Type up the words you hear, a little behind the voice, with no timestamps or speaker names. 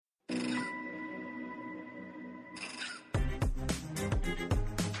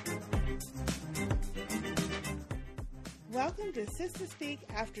Welcome to Sistah Speak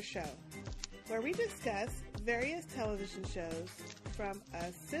After Show, where we discuss various television shows from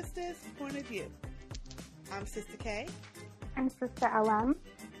a sister's point of view. I'm Sister K. I'm Sister LM.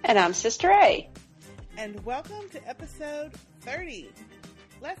 And I'm Sister A. And welcome to episode 30.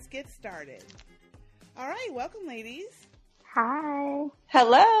 Let's get started. All right, welcome, ladies. Hi.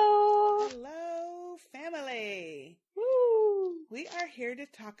 Hello. Hello, family. Woo. We are here to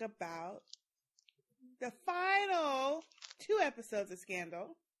talk about the final 2 episodes of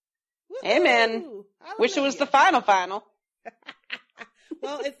Scandal. Woo-hoo! Amen. Wish it was the final.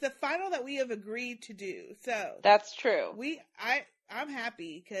 Well, it's the final that we have agreed to do. So that's true. I'm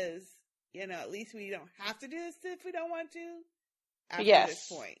happy because, at least we don't have to do this if we don't want to after this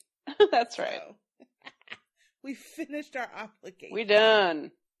point. That's right. So, we finished our obligation. We done.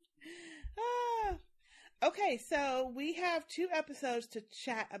 Okay, so we have 2 episodes to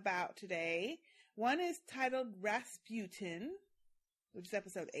chat about today. One is titled Rasputin, which is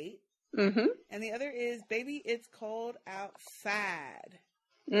episode 8. Mm-hmm. And the other is Baby It's Cold Outside.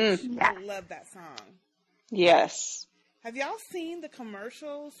 Mm. I love that song. Yes. Have y'all seen the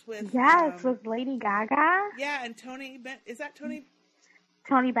commercials with... Yes, with Lady Gaga? Yeah, and Tony... Is that Tony...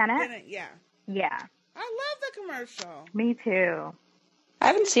 Tony Bennett? Yeah. Yeah. I love the commercial. Me too. I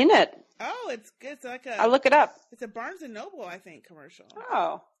haven't seen it. Oh, it's good. It's like I'll look it up. It's a Barnes & Noble, I think, commercial.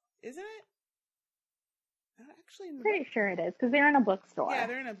 Oh. Isn't it? Pretty sure it is, because they're in a bookstore. Yeah,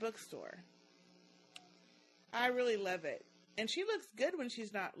 they're in a bookstore. I really love it. And she looks good when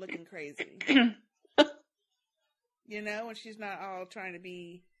she's not looking crazy. When she's not all trying to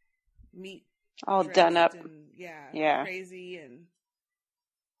be meat. All done up. And, yeah. Crazy and...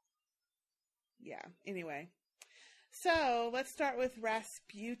 Yeah, anyway. So, let's start with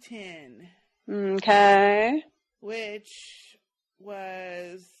Rasputin. Okay. Which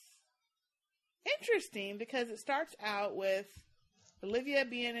was... interesting because it starts out with Olivia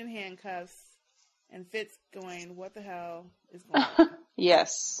being in handcuffs and Fitz going, what the hell is going on?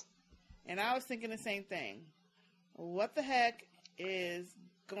 Yes. And I was thinking the same thing. What the heck is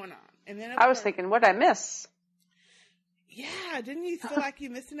going on? And then I was thinking, what'd I miss? Yeah, didn't you feel like you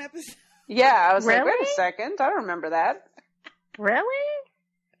missed an episode? Yeah, I was really? like, wait a second, I don't remember that. Really?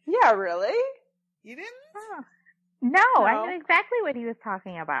 Yeah, really? You didn't? Huh. No, I knew exactly what he was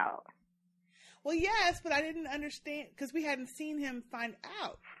talking about. Well, yes, but I didn't understand because we hadn't seen him find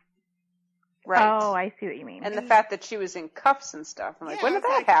out. Right. Oh, I see what you mean. And the fact that she was in cuffs and stuff. I'm like, when did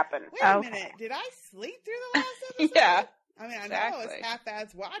that happen? Wait a minute. Did I sleep through the last episode? Yeah. I mean, I know it's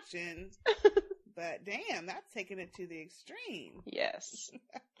half-ass watching, but damn, that's taking it to the extreme. Yes.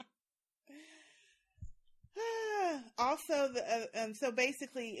 Also, so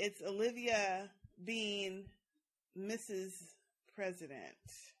basically, it's Olivia being Mrs. President.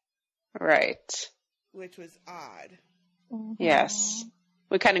 Right. Which was odd. Mm-hmm. Yes.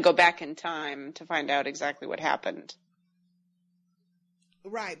 We kind of go back in time to find out exactly what happened.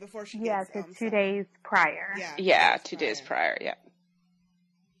 Right, before she gets... Yes, it's 2 days prior. Yeah, 2 days prior, yeah.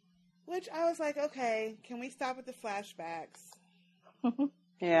 Which I was like, okay, can we stop at the flashbacks?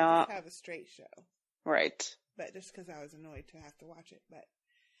 Yeah. Just have a straight show. Right. But just because I was annoyed to have to watch it. But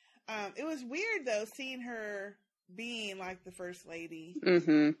it was weird, though, seeing her being like the first lady.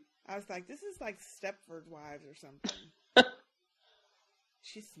 Mm-hmm. I was like, this is like Stepford Wives or something.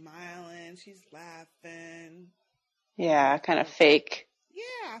 She's smiling. She's laughing. Yeah, kind of fake.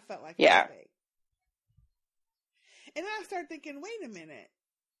 Yeah, I felt like it was fake. And then I started thinking, wait a minute.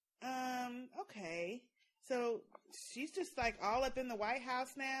 Okay. So she's just like all up in the White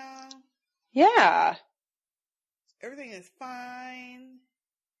House now? Yeah. Everything is fine.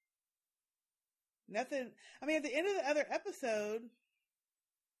 Nothing. I mean, at the end of the other episode...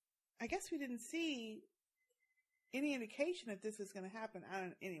 I guess we didn't see any indication that this was going to happen.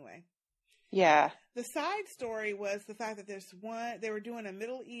 Anyway. Yeah. The side story was the fact that they were doing a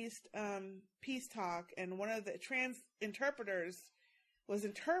Middle East peace talk, and one of the interpreters was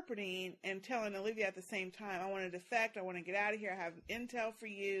interpreting and telling Olivia at the same time, I want to defect, I want to get out of here, I have intel for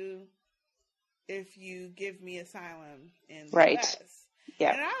you if you give me asylum in the U.S.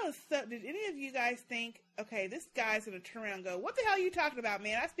 Yeah. And I was did any of you guys think, okay, this guy's going to turn around and go, what the hell are you talking about,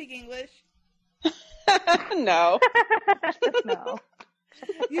 man? I speak English. No. No.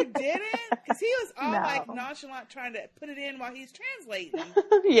 You didn't? Because he was all like nonchalant trying to put it in while he's translating.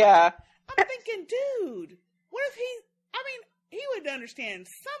 Yeah. I'm thinking, dude, what if he would understand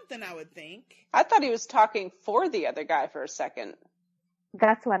something, I would think. I thought he was talking for the other guy for a second.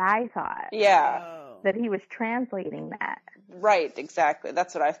 That's what I thought. Yeah. Oh. That he was translating that. Right, exactly.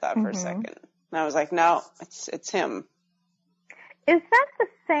 That's what I thought for a second. And I was like, no, it's him. Is that the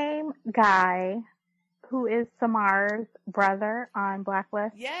same guy who is Samar's brother on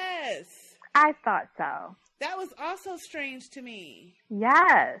Blacklist? Yes. I thought so. That was also strange to me.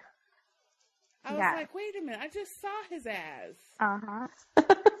 Yes. I was like, wait a minute, I just saw his ass. Uh-huh.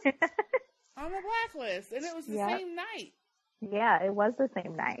 On the Blacklist, and it was the same night. Yeah, it was the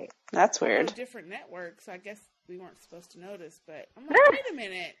same night. That's weird. Different networks, so I guess we weren't supposed to notice, but I'm like, wait a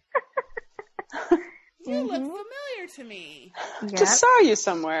minute. You look familiar to me. Yep. Just saw you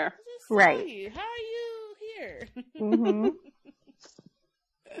somewhere. Right. You. How are you here?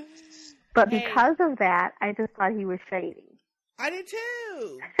 But because of that, I just thought he was shady. I did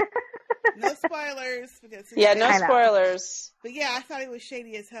too. No spoilers. No spoilers. But yeah, I thought he was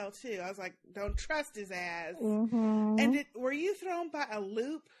shady as hell too. I was like, don't trust his ass. Mm-hmm. And were you thrown by a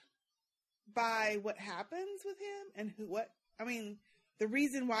loop by what happens with him and the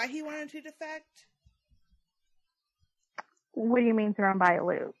reason why he wanted to defect? What do you mean thrown by a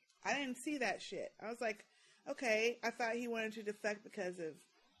loop? I didn't see that shit. I was like, okay, I thought he wanted to defect because of,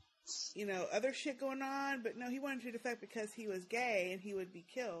 other shit going on, but no, he wanted to defect because he was gay and he would be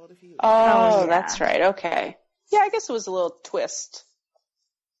killed if he was gay. That's right. Okay. Yeah, I guess it was a little twist.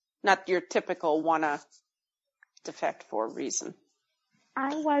 Not your typical wanna defect for a reason.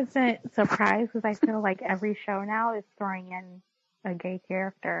 I wasn't surprised because I feel like every show now is throwing in a gay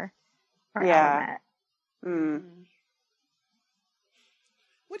character or element. Mm.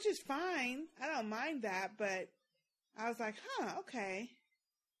 Which is fine. I don't mind that, but I was like, okay.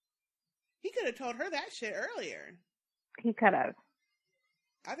 He could have told her that shit earlier. He could have.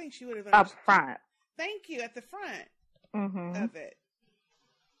 I think she would have up front. Thank you, at the front of it.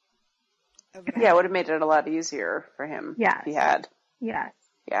 Yeah, it would have made it a lot easier for him if he had. Yes.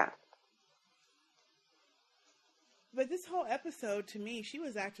 Yeah. But this whole episode, to me, she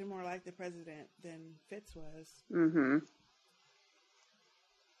was acting more like the president than Fitz was. Mm-hmm.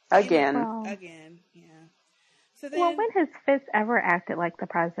 Again, yeah. So then, when has Fitz ever acted like the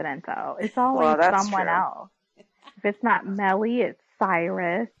president, though? It's always someone else. If it's not Melly, it's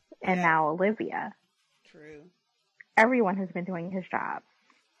Cyrus, and now Olivia. True. Everyone has been doing his job,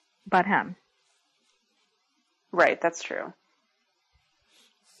 but him. Right, that's true.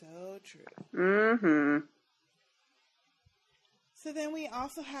 So true. Mm-hmm. So then we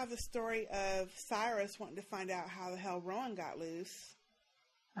also have the story of Cyrus wanting to find out how the hell Rowan got loose.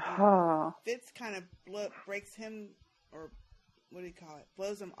 Fitz kind of breaks him, or what do you call it?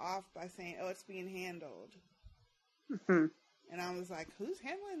 Blows him off by saying, "Oh, it's being handled." Mm-hmm. And I was like, "Who's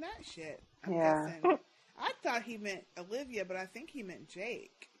handling that shit?" I'm guessing. I thought he meant Olivia, but I think he meant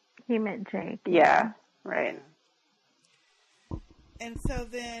Jake. He meant Jake. Yeah, right. Yeah. And so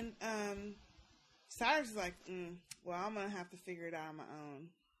then Cyrus is like, "Well, I'm gonna have to figure it out on my own."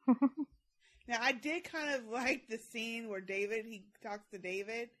 Now, I did kind of like the scene where he talks to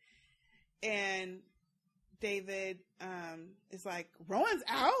David, and David is like, Rowan's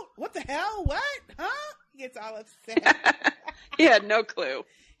out? What the hell? What? Huh? He gets all upset. He had no clue.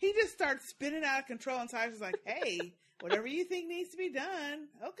 He just starts spinning out of control, and Cyrus is like, hey, whatever you think needs to be done,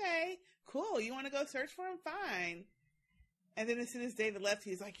 okay, cool. You want to go search for him? Fine. And then as soon as David left,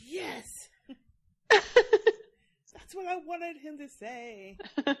 he's like, yes! That's what I wanted him to say.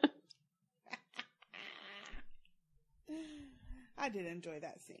 I did enjoy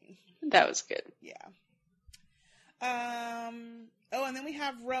that scene. That was good. Yeah. And then we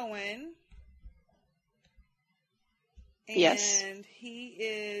have Rowan. And yes. He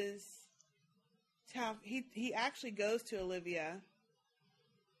is he actually goes to Olivia.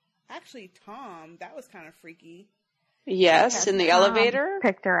 Actually, Tom, that was kind of freaky. Yes, in the elevator.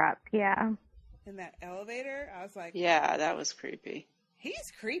 Picked her up, yeah. In that elevator, I was like, yeah, that was creepy.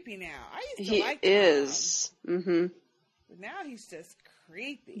 He's creepy now. I used to like Tom. He is. Mm-hmm. But now he's just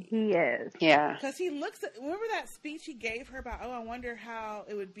creepy. He is. Yeah. Because remember that speech he gave her about, I wonder how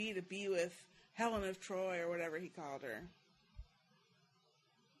it would be to be with Helen of Troy or whatever he called her.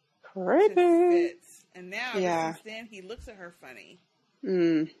 Creepy. And now, since then, he looks at her funny.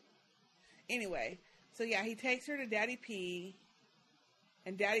 Anyway, so yeah, he takes her to Daddy P,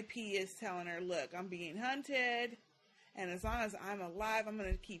 and Daddy P is telling her, look, I'm being hunted, and as long as I'm alive, I'm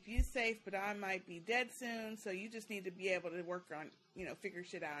going to keep you safe, but I might be dead soon, so you just need to be able to work on, figure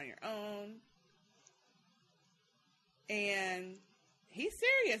shit out on your own. And he's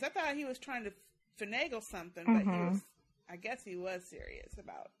serious. I thought he was trying to finagle something, but I guess he was serious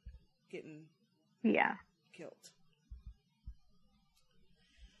about getting killed.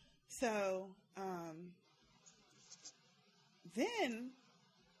 So, then,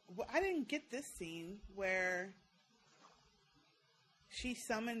 I didn't get this scene where she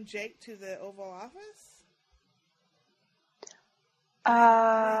summoned Jake to the Oval Office.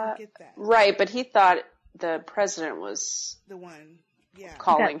 I didn't get that. Right, but he thought the president was the one, yeah,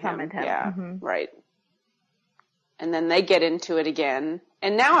 calling him. Yeah, right. And then they get into it again.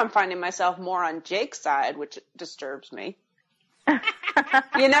 And now I'm finding myself more on Jake's side, which disturbs me.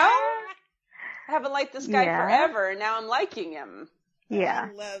 You know? I haven't liked this guy forever, and now I'm liking him. Yeah.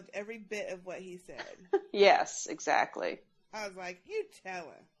 I loved every bit of what he said. Yes, exactly. I was like, you tell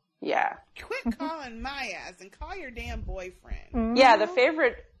her. Yeah. Quit calling my ass and call your damn boyfriend. Mm-hmm. Yeah, the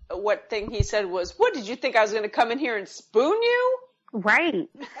favorite thing he said was, what, did you think I was going to come in here and spoon you? Right.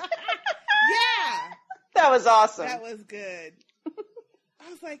 Yeah. That was awesome. That was good. I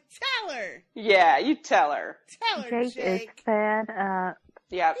was like, tell her. Yeah, you tell her. Tell her, Jake. Jake. Is fed up.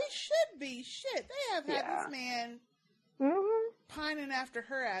 Yeah. He should be. Shit, they have had this man pining after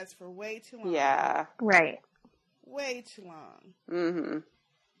her ass for way too long. Yeah. Right. Way too long. Mm-hmm.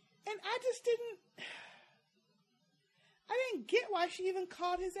 And I just didn't get why she even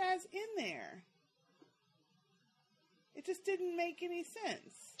called his ass in there. It just didn't make any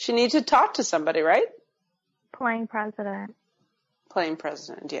sense. She needs to talk to somebody, right? Playing president,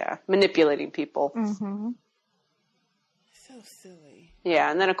 yeah. Manipulating people. Mm-hmm. So silly.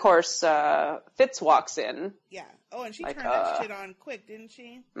 Yeah, and then, of course, Fitz walks in. Yeah. Oh, and she turned that shit on quick, didn't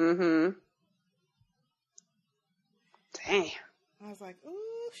she? Mm-hmm. Dang. I was like,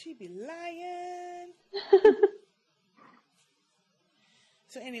 ooh, she be lying.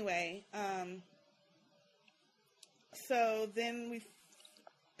 So anyway, so then we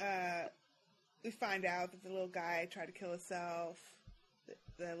find out that the little guy tried to kill himself.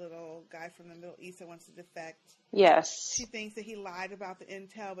 The little guy from the Middle East that wants to defect. Yes. She thinks that he lied about the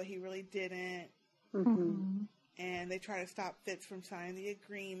intel, but he really didn't. Mm-hmm. And they try to stop Fitz from signing the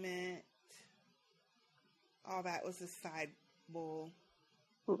agreement. All that was a side bull.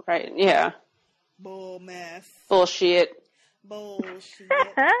 Right, yeah. Bull mess. Bullshit. Bullshit.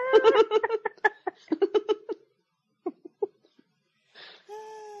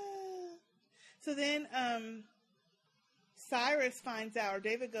 So then, Cyrus finds out, or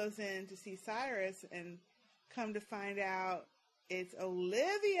David goes in to see Cyrus, and come to find out it's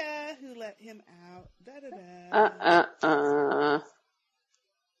Olivia who let him out.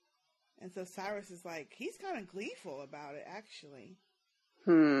 And so Cyrus is like, he's kind of gleeful about it, actually.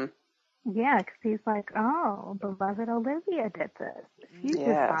 Yeah, because he's like, oh, beloved Olivia did this. She's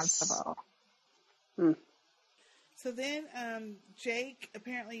responsible. So then Jake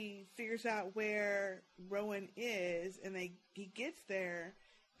apparently figures out where Rowan is, and he gets there.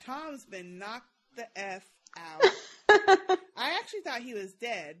 Tom's been knocked the F out. I actually thought he was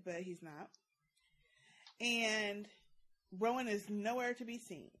dead, but he's not. And Rowan is nowhere to be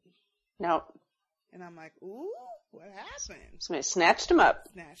seen. Nope. And I'm like, ooh, what happened? Somebody snatched him up.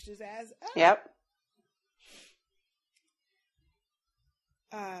 Snatched his ass up. Yep.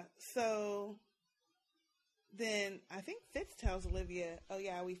 So then I think Fitz tells Olivia, oh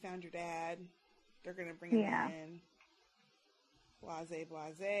yeah, we found your dad. They're going to bring him in. Blase,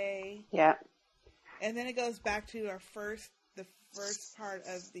 blase. Yeah. And then it goes back to the first part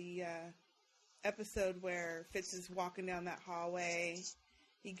of the episode where Fitz is walking down that hallway.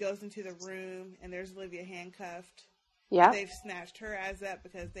 He goes into the room, and there's Olivia handcuffed. Yeah. They've snatched her ass up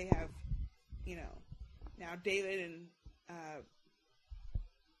because they have, now David and,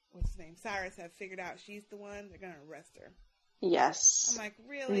 what's his name, Cyrus have figured out she's the one. They're going to arrest her. Yes. I'm like,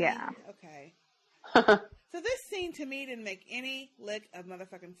 really? Yeah. Okay. So this scene to me didn't make any lick of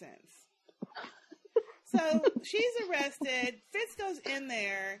motherfucking sense. So she's arrested. Fitz goes in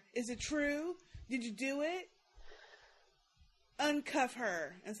there. Is it true? Did you do it? Uncuff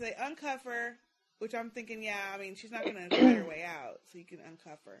her. And so they uncuff her, which I'm thinking, she's not going to let her way out, so you can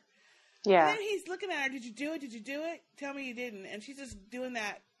uncuff her. Yeah. And then he's looking at her. Did you do it? Did you do it? Tell me you didn't. And she's just doing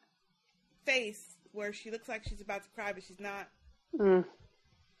that face where she looks like she's about to cry, but she's not.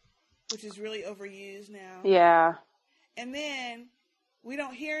 Which is really overused now. Yeah. And then we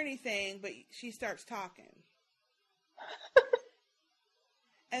don't hear anything, but she starts talking.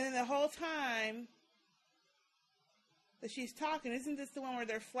 And then the whole time that she's talking, isn't this the one where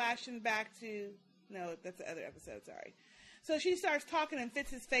they're flashing back to... No, that's the other episode, sorry. So she starts talking, and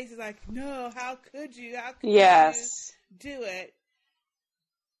Fitz's face is like, no, how could you? How could you do it?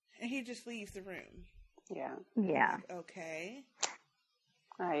 And he just leaves the room. Yeah. Like, okay.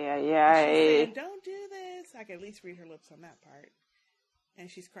 She's saying, don't do this. I could at least read her lips on that part. And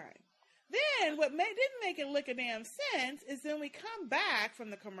she's crying. Then, what didn't make it look a damn sense is then we come back from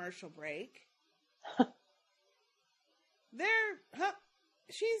the commercial break.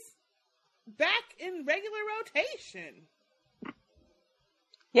 She's back in regular rotation.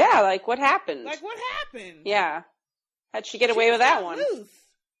 Yeah, like what happened? Yeah. How'd she get away with that one? Loose.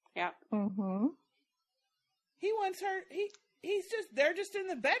 Yeah. Mm-hmm. he wants her. They're just in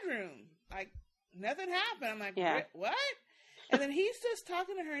the bedroom. Like, nothing happened. I'm like, what? And then he's just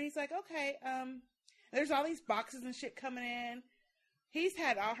talking to her, and he's like, okay, there's all these boxes and shit coming in. He's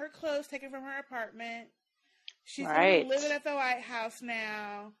had all her clothes taken from her apartment. She's going to live at the White House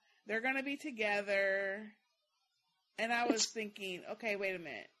now. They're going to be together. And I was thinking, okay, wait a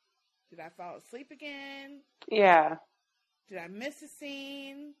minute. Did I fall asleep again? Yeah. Did I miss a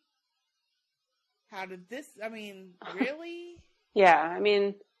scene? How did this, really? Yeah,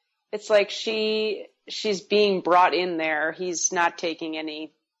 it's like she's being brought in there. He's not taking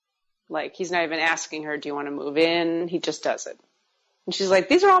any, he's not even asking her, do you want to move in? He just does it. And she's like,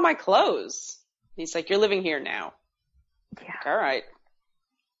 these are all my clothes. And he's like, you're living here now. Yeah. Like, all right.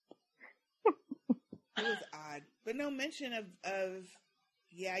 It was odd. But no mention of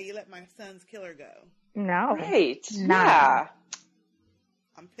you let my son's killer go. No. Right. No. Yeah.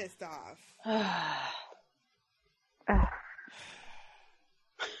 I'm pissed off.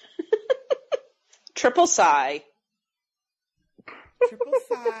 Triple sigh. Triple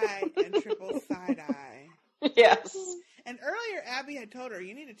sigh and triple side eye. Yes. And earlier, Abby had told her,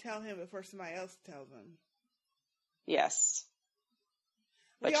 you need to tell him before somebody else tells him. Yes.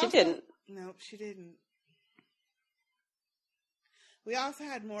 But she didn't. Nope, she didn't. We also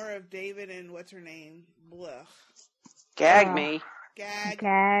had more of David and what's her name? Blah. Gag me.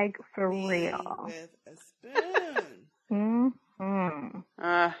 Gag for real. With a spoon.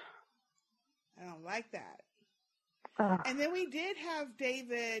 I don't like that. And then we did have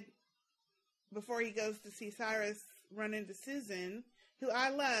David, before he goes to see Cyrus, run into Susan, who I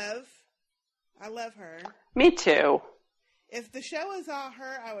love. I love her. Me too. If the show is all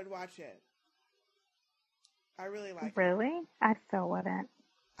her, I would watch it. I really like her. Really? I still wouldn't.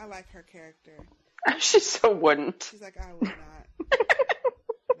 I like her character. She so wouldn't. She's like, I would not.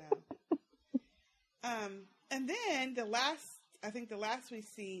 No. And then the last we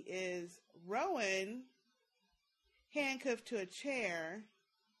see is Rowan handcuffed to a chair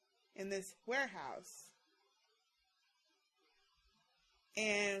in this warehouse.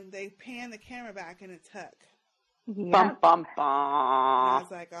 And they pan the camera back and it's Huck. Yep. Bum, bum, bum. And I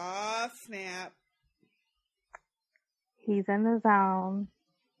was like, oh, snap. He's in the zone.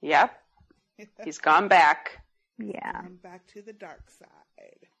 Yep. He's gone back. Yeah. Gone back to the dark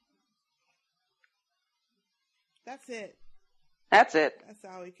side. That's it. That's it. That's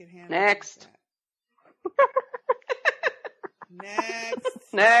all we can handle. Next.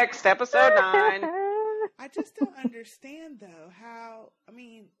 Next. Episode 9. I just don't understand, though, how,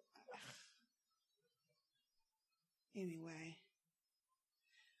 anyway.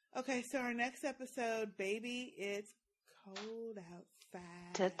 Okay, so our next episode, Baby, It's Cold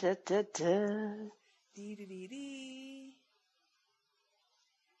Outside. Da, da, da, da. Dee, dee, dee, dee.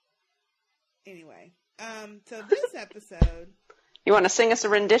 Anyway, so this episode. You want to sing us a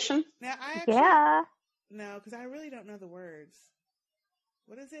rendition? Now, I actually. Yeah. No, because I really don't know the words.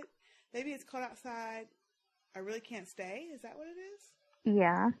 What is it? Baby, it's cold outside. I really can't stay. Is that what it is?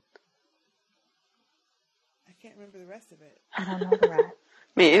 Yeah. I can't remember the rest of it. I don't know the rest.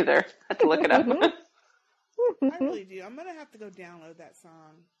 Me either. I have to look it up. I really do. I'm going to have to go download that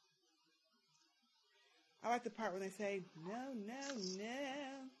song. I like the part when they say, no, no,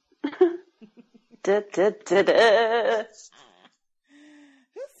 no. Da, da, da, da.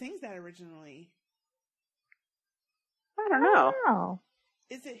 Who sings that originally? I don't know.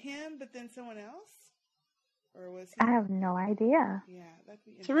 Is it him, but then someone else? Or was he? I have no idea. Yeah, that'd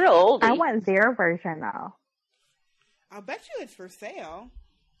be interesting. It's a real oldie. I want their version, though. I'll bet you it's for sale.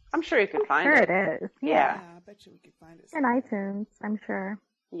 I'm sure you can find it. Sure it is. Yeah. I bet you we could find it In somewhere. iTunes, I'm sure.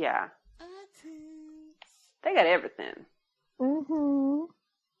 Yeah. iTunes. They got everything. Mm-hmm.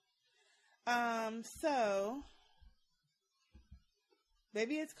 So,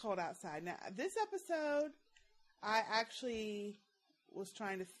 Baby, It's Cold Outside. Now, this episode, I actually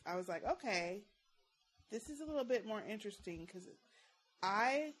I was like, okay, this is a little bit more interesting because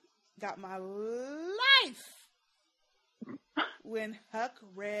I got my life when Huck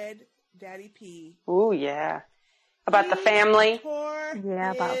read Daddy P. Ooh, yeah. About the family?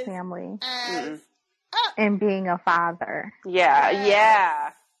 Yeah, about family. Up. And being a father. Yeah, Yes.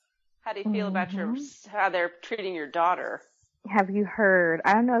 yeah. How do you feel about how they're treating your daughter? Have you heard?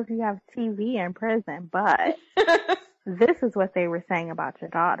 I don't know if you have TV in prison, but this is what they were saying about your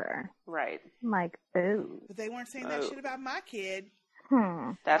daughter. Right. I'm like, ooh. But they weren't saying that shit about my kid.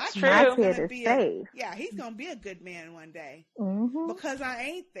 That's true. My kid is safe. He's going to be a good man one day. Mm-hmm. Because I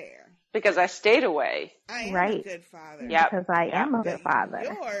ain't there. Because I stayed away. I am a good father. Yep. Because I am a good father.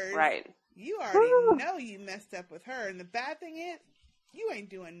 Yours, right. You already know you messed up with her. And the bad thing is, You ain't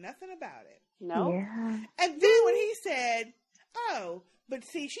doing nothing about it. No. Yeah. And then when he said, "Oh, but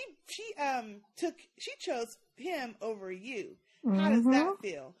see, she chose him over you. How does that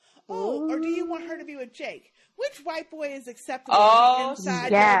feel? Oh, or do you want her to be with Jake? Which white boy is acceptable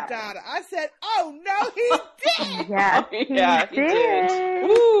inside your daughter?" I said, "Oh no, he did." Yeah, he did.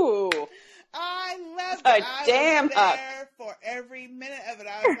 Ooh, I loved it. I was there for every minute of it.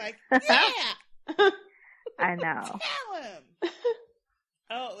 I was like, "Yeah." I know. Tell him.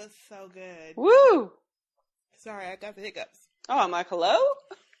 Oh, it was so good. Woo! Sorry, I got the hiccups. Oh, I'm like, hello?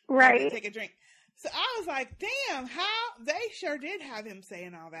 Right. I had to take a drink. So I was like, damn, how they sure did have him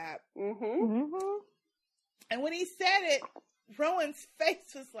saying all that. And when he said it, Rowan's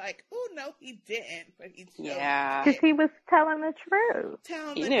face was like, oh, no, he didn't. But he showed it. Because he was telling the truth.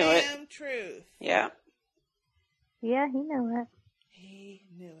 Telling the damn truth. Yeah. Yeah, he knew it. He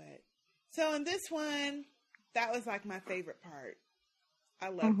knew it. So in this one, that was like my favorite part. I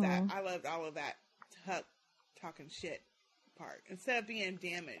loved that. I loved all of that Huck talking shit part. Instead of being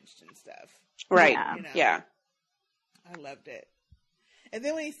damaged and stuff. Right. Yeah. I loved it. And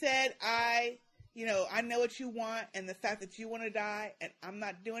then when he said, I know what you want, and the fact that you want to die, and I'm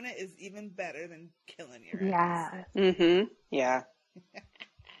not doing it is even better than killing your ass. Yeah.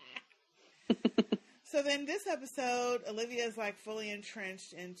 So then this episode, Olivia is like fully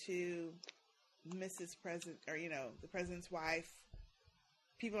entrenched into Mrs. President, or, the president's wife.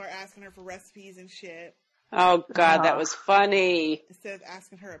 People are asking her for recipes and shit. Oh, God, that was funny. Instead of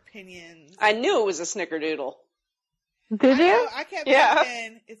asking her opinions. I knew it was a snickerdoodle. Did you? I kept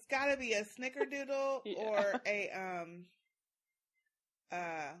thinking, it's got to be a snickerdoodle or a,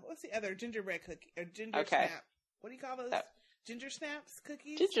 what's the other? Gingerbread cookie, or ginger snap. What do you call those? Ginger snaps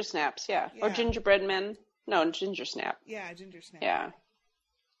cookies? Ginger snaps, yeah. Or gingerbread men. No, ginger snap. Yeah, ginger snap. Yeah.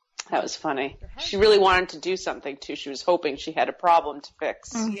 That was funny. She really wanted to do something, too. She was hoping she had a problem to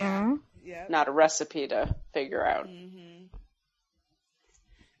fix. Yeah. Not a recipe to figure out. And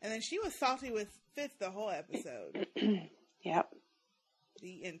then she was salty with Fitz the whole episode. Yep.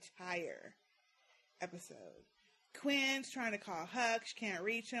 The entire episode. Quinn's trying to call Huck. She can't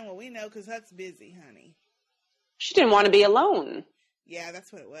reach him. Well, we know because Huck's busy, honey. She didn't want to be alone. Yeah,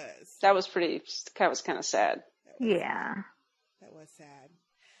 that's what it was. That was kind of sad. That was sad.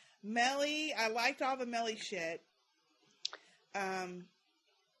 Melly, I liked all the Melly shit. Her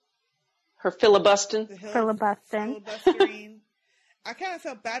filibustering. Filibustering. I kind of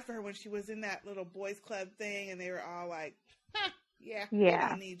felt bad for her when she was in that little boys club thing, and they were all like, we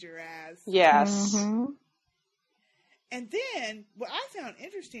don't need your ass. Yes. And then, what I found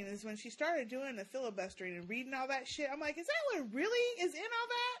interesting is when she started doing the filibustering and reading all that shit, I'm like, is that what really is in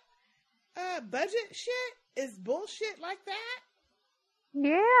all that? Budget shit? Is bullshit like that?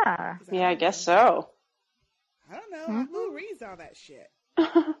 Yeah. Yeah, I guess so. I don't know. Who reads all that shit?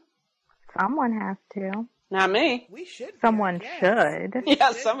 Someone has to. Not me. We should. Someone should.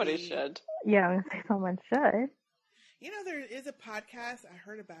 Yeah, somebody should. Yeah, I was gonna say someone should. There is a podcast I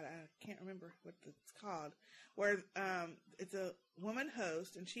heard about it. I can't remember what it's called, where it's a woman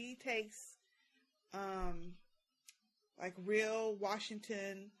host, and she takes like real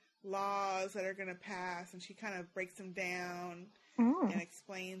Washington laws that are going to pass, and she kind of breaks them down and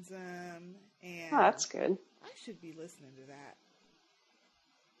explains them. And that's good. I should be listening to that.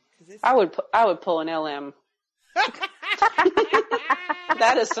 I would pull an LM.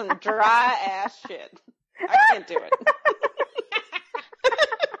 That is some dry ass shit. I can't do it.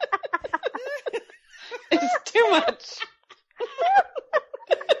 It's too much.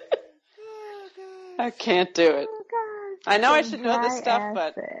 I can't do it. I know I should know this stuff,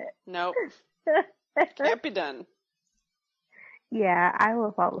 but nope. Can't be done. Yeah, I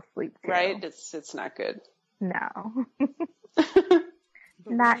will fall asleep too. Right? It's not good. No.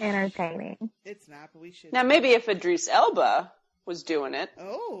 Not entertaining. It's not, but we should. Now, maybe if Idris Elba was doing it,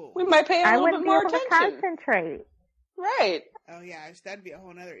 we might pay a little bit more attention. I wouldn't be able to concentrate. Right. Oh, yeah, that'd be a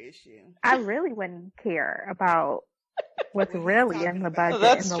whole other issue. I really wouldn't care about what's really in the budget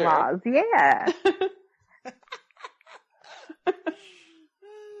and the true. laws. Yeah.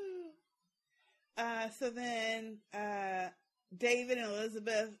 So then, David and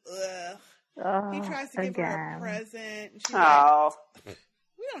Elizabeth, he tries to give her a present. And she's like,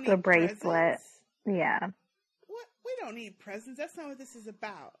 we don't need the bracelet. Presents. Yeah. What? We don't need presents. That's not what this is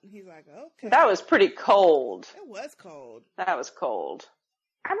about. And he's like, okay. That was pretty cold. It was cold. That was cold.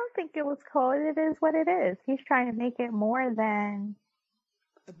 I don't think it was cold. It is what it is. He's trying to make it more than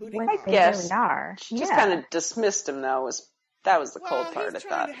what they really are. She just kind of dismissed him, though. That was the cold part, I thought. He's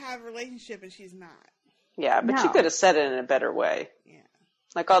trying to have a relationship, and she's not. Yeah, but she could have said it in a better way. Yeah.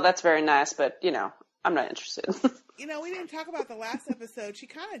 Like, oh, that's very nice, but, I'm not interested. we didn't talk about the last episode. She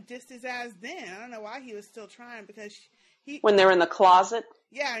kind of dissed his ass then. I don't know why he was still trying because when they were in the closet.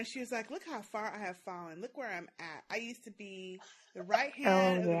 Yeah, and she was like, "Look how far I have fallen. Look where I'm at. I used to be the right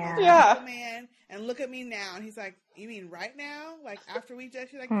hand of the most man, and look at me now." And he's like, "You mean right now? Like after we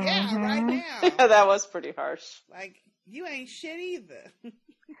just?" She's like, "Yeah, right now." Yeah, that was pretty harsh. Like you ain't shit either.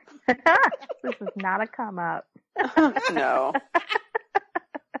 This is not a come up. No.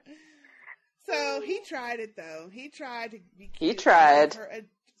 So he tried it though. He tried to be cute. He tried. Give her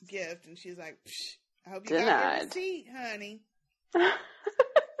a gift, and she's like, "I hope you Denied. got your receipt, honey."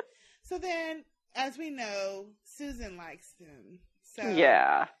 So then, as we know, Susan likes him. So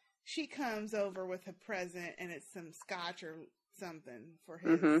yeah, she comes over with a present, and it's some scotch or something for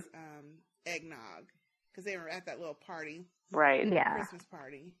his eggnog, because they were at that little party, right? Yeah, Christmas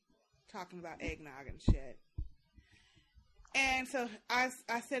party, talking about eggnog and shit. And so I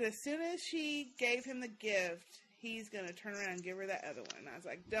said, as soon as she gave him the gift, he's going to turn around and give her that other one. And I was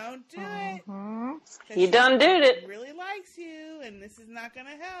like, don't do it. He done did it. Really likes you, and this is not going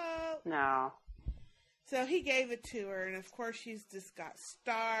to help. No. So he gave it to her, and of course she's just got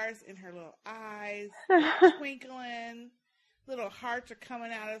stars in her little eyes, twinkling. Little hearts are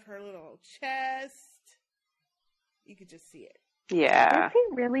coming out of her little chest. You could just see it. Yeah. Is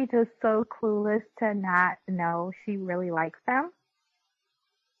he really just so clueless to not know she really likes him?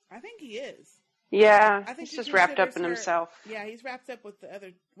 I think he is. Yeah. I think he's just wrapped up in her, himself. Yeah, he's wrapped up with the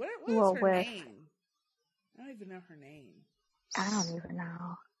other. What is her name? I don't even know her name. I don't even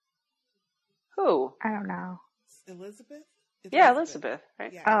know. Who? I don't know. Elizabeth? Yeah, Elizabeth,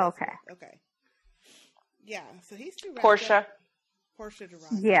 right? Yeah, oh, Elizabeth. okay. Yeah, so he's too wrapped Portia. up. Portia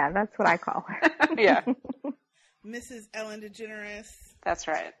DeRossi. Yeah, that's what I call her. Yeah. Mrs. Ellen DeGeneres. That's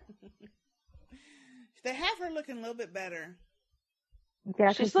right. They have her looking a little bit better.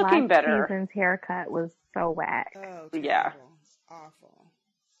 Yeah, she's looking better. Season's haircut was so whack. Oh, terrible. Yeah. Awful.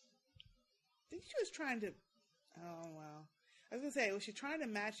 I think she was trying to. Oh, well. I was going to say, was she trying to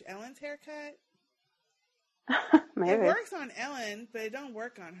match Ellen's haircut? Maybe. It works on Ellen, but it don't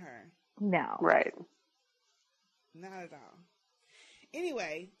work on her. No. Right. Not at all.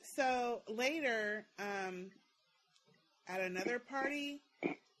 Anyway, so later, at another party,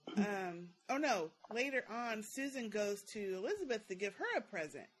 later on, Susan goes to Elizabeth to give her a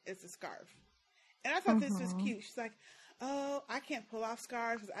present. It's a scarf. And I thought this was cute. She's like, "Oh, I can't pull off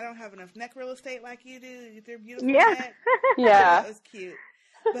scarves because I don't have enough neck real estate like you do. They're beautiful neck." Yeah. That was cute.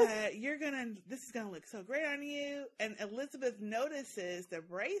 But this is going to look so great on you. And Elizabeth notices the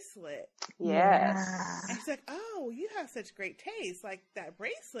bracelet. Yes. And she's like, "Oh, you have such great taste, like that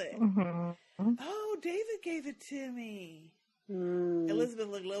bracelet." Mm-hmm. "Oh, David gave it to me." Elizabeth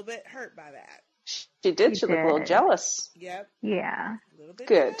looked a little bit hurt by that. She did. She looked a little jealous. Yep. Yeah. A little bit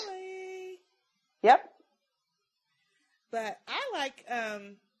Good. jelly. Yep. But I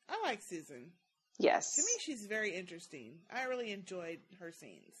like Susan. Yes. To me, she's very interesting. I really enjoyed her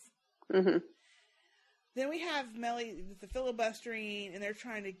scenes. Mm-hmm. Then we have Melly with the filibustering, and they're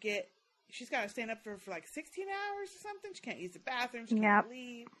trying to get. She's got to stand up for like 16 hours or something. She can't use the bathroom. She can't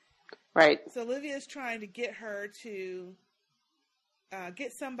leave. Right. So Olivia's trying to get her to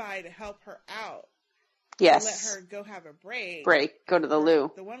get somebody to help her out. Yes. Let her go have a break. Go to the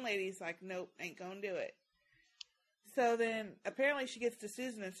loo. The one lady's like, "Nope, ain't gonna do it." So then apparently she gets to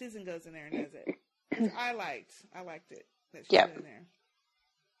Susan, and Susan goes in there and does it. Which I liked it that she went in there.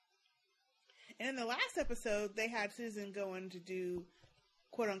 And in the last episode, they had Susan going to do,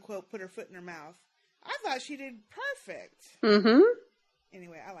 quote unquote, put her foot in her mouth. I thought she did perfect. Mm-hmm.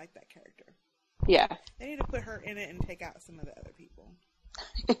 Anyway, I like that character. Yeah. They need to put her in it and take out some of the other people.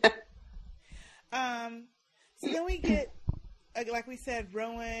 So then we get, like we said,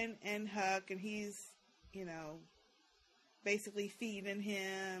 Rowan and Huck, and he's, basically feeding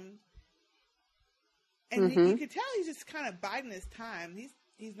him. And you could tell he's just kind of biding his time.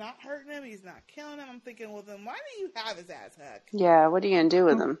 He's not hurting him. He's not killing him. I'm thinking, well, then why do you have his ass, Huck? Yeah, what are you going to do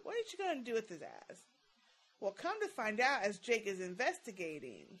with him? What are you going to do with his ass? Well, come to find out, as Jake is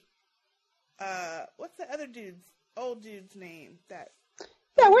investigating, what's the other old dude's name?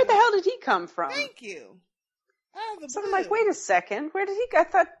 Yeah, where the hell did he come from? Thank you. Out of the So blue. I'm like, wait a second. Where did he go? I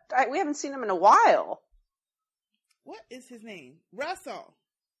thought we haven't seen him in a while. What is his name? Russell.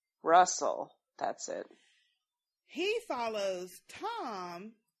 Russell. That's it. He follows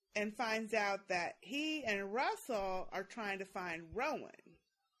Tom and finds out that he and Russell are trying to find Rowan.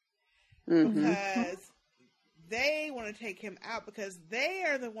 Mm-hmm. Because they want to take him out because they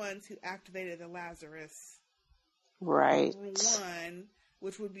are the ones who activated the Lazarus. Right. One,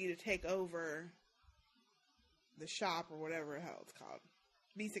 which would be to take over the shop or whatever the hell it's called.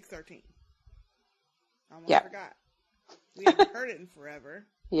 B613. Almost forgot. We haven't heard it in forever.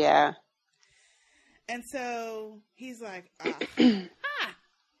 Yeah. And so he's like, ah.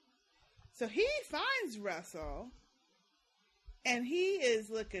 So he finds Russell, and he is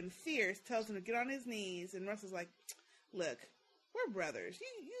looking fierce, tells him to get on his knees, and Russell's like, look, we're brothers.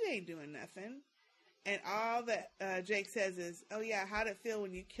 You ain't doing nothing. And all that Jake says is, oh, yeah, how'd it feel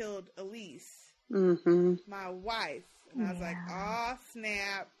when you killed Elise, my wife? And I was like, oh,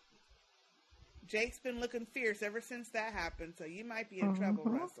 snap. Jake's been looking fierce ever since that happened, so you might be in trouble,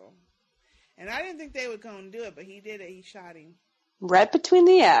 Russell. And I didn't think they would go and do it, but he did it. He shot him. Right between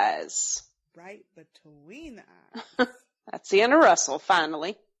the eyes. Right between the eyes. That's the end of Russell,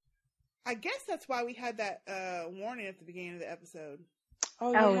 finally. I guess that's why we had that warning at the beginning of the episode.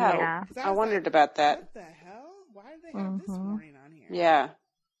 Oh yeah. I wondered about that. What the hell? Why did they have this warning on here? Yeah.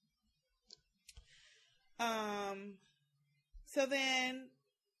 So then,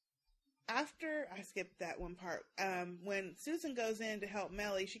 after I skipped that one part, when Susan goes in to help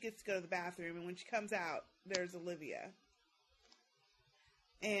Mellie, she gets to go to the bathroom, and when she comes out, there's Olivia.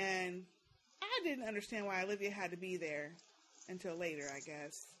 And I didn't understand why Olivia had to be there until later, I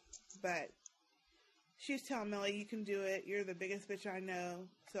guess. But she was telling Mellie, you can do it. You're the biggest bitch I know.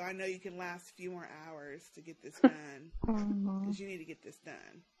 So I know you can last a few more hours to get this done. Because you need to get this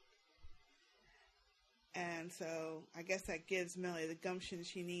done. And so I guess that gives Mellie the gumption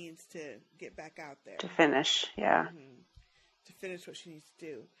she needs to get back out there. To finish, yeah. To finish what she needs to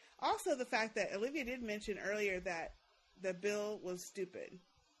do. Also, the fact that Olivia did mention earlier that the bill was stupid.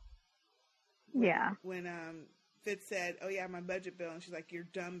 When Fitz said, oh yeah, my budget bill. And she's like, your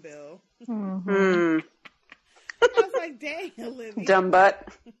dumb bill. I was like, dang, Olivia. Dumb butt.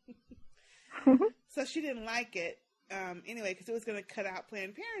 So she didn't like it. Anyway, because it was going to cut out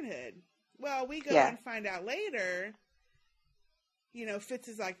Planned Parenthood. Well, we go and find out later, you know, Fitz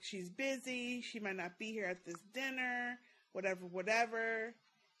is like, she's busy. She might not be here at this dinner, whatever.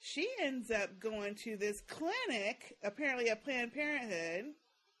 She ends up going to this clinic, apparently a Planned Parenthood.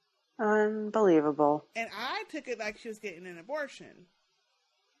 Unbelievable. And I took it like she was getting an abortion.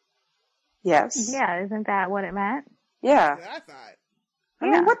 Yes. Yeah, isn't that what it meant? Yeah. That's what I thought. I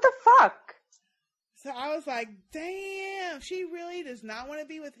mean, what the fuck? So I was like, damn, she really does not want to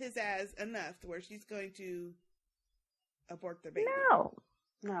be with his ass enough to where she's going to abort the baby. No.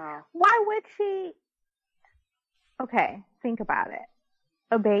 Why would she? Okay, think about it.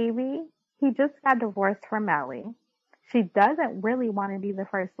 A baby, he just got divorced from Mellie. She doesn't really want to be the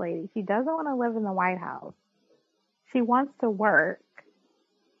first lady. She doesn't want to live in the White House. She wants to work.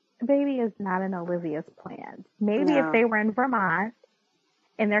 The baby is not in Olivia's plans. Maybe if they were in Vermont,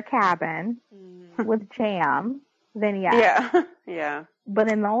 in their cabin, with jam, then yes. Yeah. But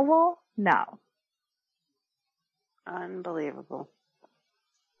in the Oval, no. Unbelievable.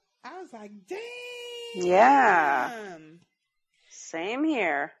 I was like, damn. Yeah. Same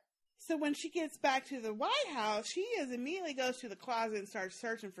here. So when she gets back to the White House, she immediately goes to the closet and starts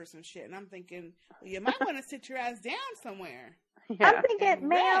searching for some shit. And I'm thinking, well, you might want to sit your ass down somewhere. Yeah. I'm thinking,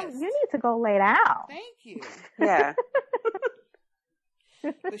 ma'am, you need to go lay down. Thank you. Yeah.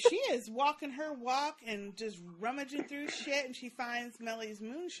 But she is walking her walk and just rummaging through shit, and she finds Mellie's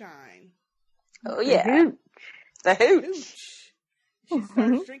moonshine. Oh, yeah. The hooch. She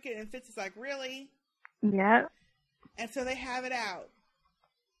starts drinking, and Fitz is like, really? Yeah. And so they have it out.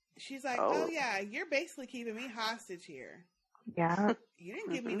 She's like, oh yeah, you're basically keeping me hostage here. Yeah. You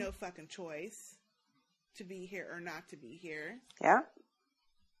didn't give me no fucking choice to be here or not to be here. Yeah.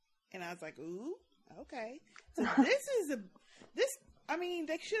 And I was like, ooh, okay. So I mean,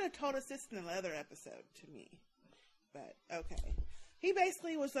 they should have told us this in the other episode to me. But, okay. He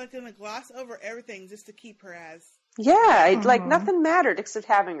basically was like going to gloss over everything just to keep her as... Yeah, like nothing mattered except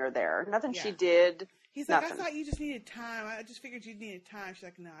having her there. Nothing she did. He's like, I thought you just needed time. I just figured you needed time. She's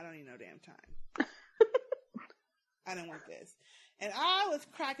like, no, I don't need no damn time. I don't want this. And I was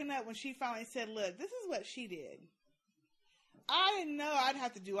cracking up when she finally said, look, this is what she did. I didn't know I'd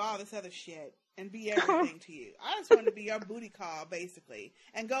have to do all this other shit and be everything to you. I just wanted to be your booty call, basically,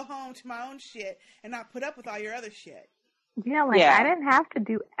 and go home to my own shit and not put up with all your other shit. Yeah, I didn't have to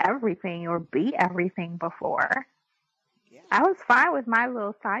do everything or be everything before. Yeah. I was fine with my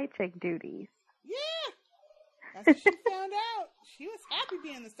little side chick duties. Yeah. That's what she found out. She was happy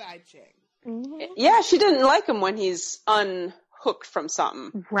being the side chick. Mm-hmm. Yeah, she didn't like him when he's unhooked from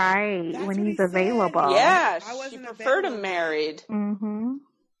something. Right, when he's available. Yeah, she preferred him married. Mm-hmm.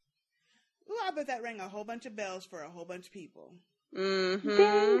 Ooh, I bet that rang a whole bunch of bells for a whole bunch of people. Mm-hmm.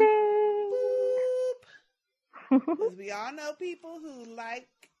 Ding, ding. Because we all know people who like,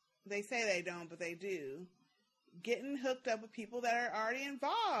 they say they don't, but they do, getting hooked up with people that are already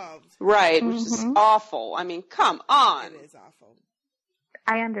involved. Right, which is awful. I mean, come on. It is awful.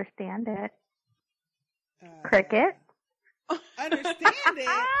 I understand it. Cricket? Understand it?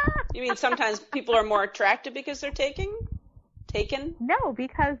 You mean sometimes people are more attractive because they're taken? No,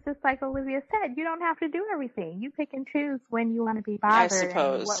 because just like Olivia said, you don't have to do everything. You pick and choose when you want to be bothered, I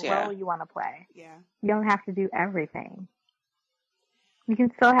suppose, and what role you want to play. Yeah. You don't have to do everything. You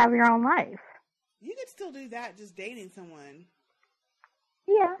can still have your own life. You could still do that just dating someone.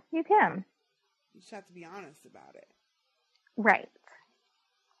 Yeah, you can. You just have to be honest about it. Right.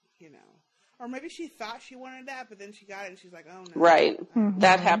 You know. Or maybe she thought she wanted that, but then she got it and she's like, oh no. Right.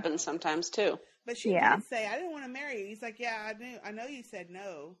 That happens sometimes too. But she did say, I didn't want to marry you. He's like, yeah, I knew. I know you said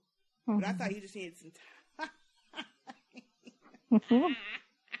no, but I thought you just needed some time.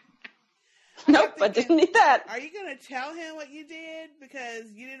 Nope, I didn't need that. Are you going to tell him what you did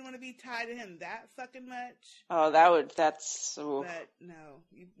because you didn't want to be tied to him that fucking much? Oh, that's... Oof. But no,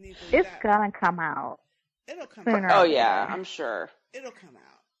 you need to It's going to come out. It'll come out. Oh, yeah, I'm sure. It'll come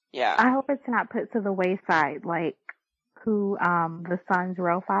out. Yeah. I hope it's not put to the wayside, like who the son's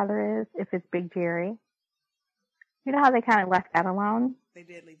real father is, if it's Big Jerry. You know how they kind of left that alone? They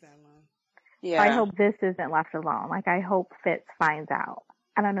did leave that alone. Yeah. So I hope this isn't left alone. Like, I hope Fitz finds out.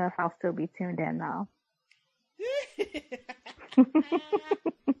 I don't know if I'll still be tuned in, though.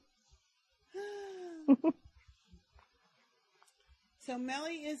 So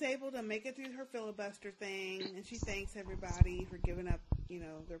Melly is able to make it through her filibuster thing, and she thanks everybody for giving up,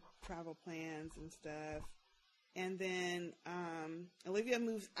 their travel plans and stuff. And then Olivia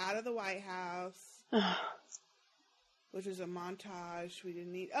moves out of the White House, which is a montage we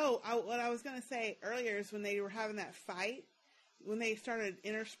didn't need. Oh, what I was going to say earlier is when they were having that fight, when they started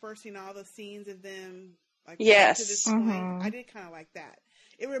interspersing all the scenes of them, like to this point, I did kind of like that.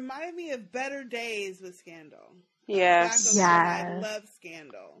 It reminded me of Better Days with Scandal. Yes. I love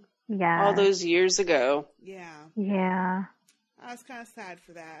Scandal. Yeah. All those years ago. Yeah. Yeah. I was kind of sad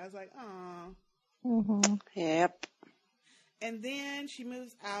for that. I was like, oh. Yep. And then she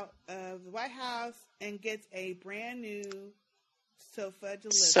moves out of the White House and gets a brand new sofa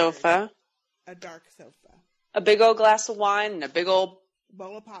delivered. A dark sofa. A big old glass of wine and a big old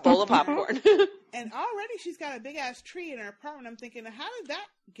bowl of popcorn. And already she's got a big ass tree in her apartment. I'm thinking, how did that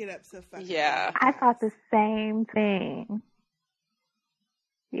get up so fucking Yeah. I thought the same thing.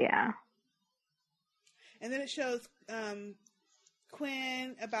 Yeah. And then it shows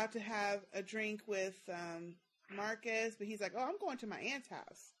Quinn about to have a drink with Marcus, but he's like, oh, I'm going to my aunt's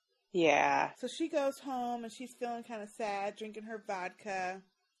house. Yeah. So she goes home and she's feeling kind of sad, drinking her vodka.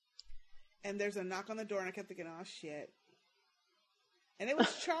 And there's a knock on the door, and I kept thinking, oh, shit. And it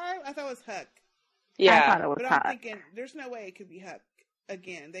was Charlie. I thought it was Huck. Yeah. I thought it was but Huck. I'm thinking, there's no way it could be Huck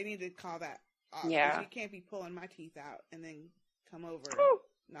again. They need to call that off. Yeah. You can't be pulling my teeth out and then come over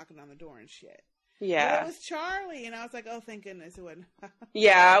knocking on the door and shit. Yeah. But it was Charlie, and I was like, oh, thank goodness it wasn't.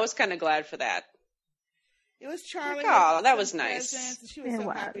 Yeah, I was kind of glad for that. It was Charlie. Oh, that was nice. And she was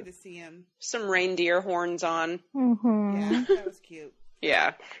happy to see him. Some reindeer horns on. Yeah, that was cute.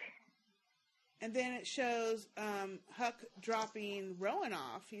 Yeah. And then it shows Huck dropping Rowan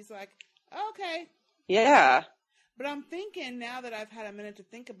off. He's like, okay. Yeah. But I'm thinking, now that I've had a minute to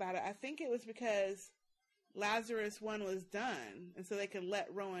think about it, I think it was because Lazarus 1 was done, and so they could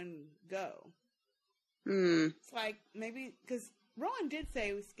let Rowan go. It's like, maybe, because Rowan did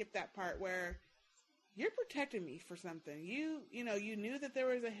say, we skipped that part where you're protecting me for something. You knew that there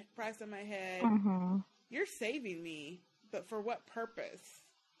was a price on my head. You're saving me, but for what purpose?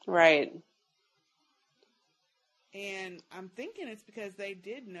 Right. And I'm thinking it's because they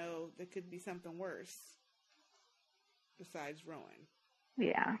did know there could be something worse besides Rowan.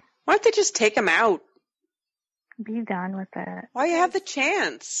 Yeah. Why don't they just take him out? Be done with it. Why you have the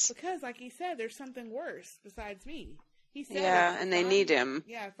chance? Because, like he said, there's something worse besides me. He said, yeah, and they need him.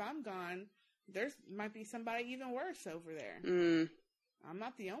 Yeah, if I'm gone, there might be somebody even worse over there. I'm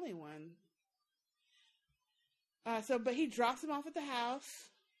not the only one. But he drops him off at the house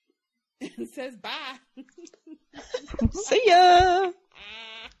and says bye. See ya.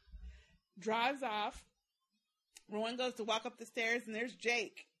 Drives off. Rowan goes to walk up the stairs, and there's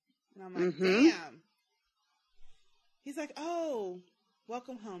Jake. And I'm like, damn. He's like, oh,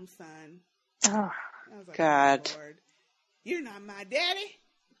 welcome home, son. Oh, I was like, God. oh, Lord. You're not my daddy.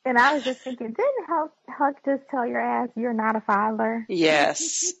 And I was just thinking, didn't Huck just tell your ass you're not a father?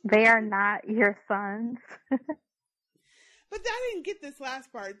 Yes. They are not your sons. But I didn't get this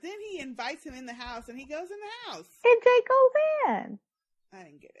last part. Then he invites him in the house, and he goes in the house. And Jake goes in. I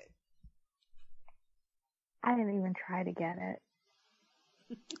didn't get it. I didn't even try to get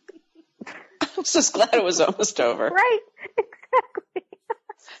it. I'm just glad it was almost over. Right. Exactly.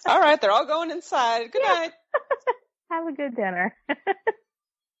 All right, they're all going inside. Good night. Have a good dinner.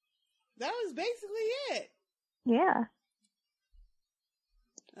 That was basically it. Yeah.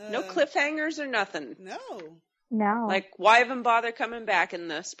 No cliffhangers or nothing. No. Like, why even bother coming back in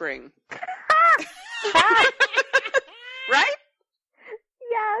the spring? Right?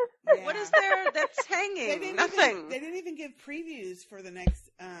 Yes. Yeah. What is there that's hanging? Nothing. They didn't even give previews for the next,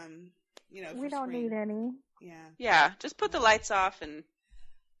 We don't spring. need any. Yeah. Yeah, just put the lights off and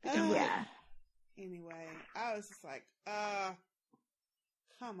be done with it. Yeah. Anyway, I was just like,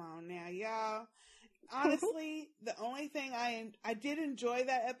 come on now, y'all. Honestly, the only thing I did enjoy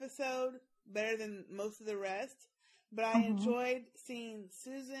that episode better than most of the rest, but I enjoyed seeing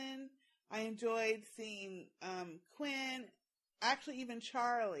Susan. I enjoyed seeing Quinn. Actually, even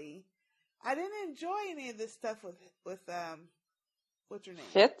Charlie. I didn't enjoy any of this stuff with what's her name?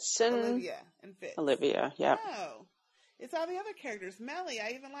 Fitz and Olivia and Fitz. Olivia, yeah. No, it's all the other characters. Melly,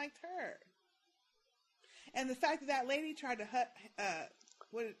 I even liked her. And the fact that lady tried to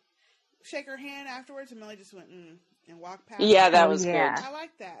shake her hand afterwards, and Melly just went and walked past. Yeah, that was good. I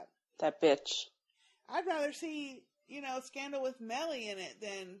like that. That bitch. I'd rather see Scandal with Melly in it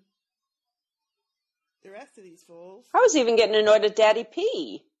than the rest of these fools. I was even getting annoyed at Daddy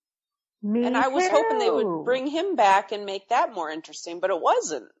P. Me I was too. hoping they would bring him back and make that more interesting, but it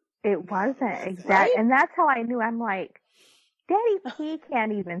wasn't. It wasn't. Exactly. Right? And that's how I knew. I'm like, Daddy P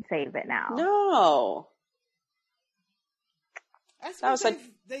can't even save it now. No. I suppose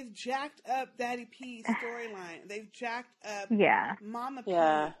they've jacked up Daddy P's storyline. They've jacked up Mama P.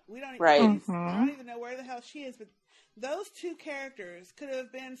 Yeah. We don't right. I don't even know where the hell she is, but those two characters could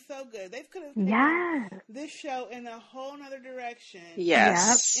have been so good. They could have taken this show in a whole nother direction.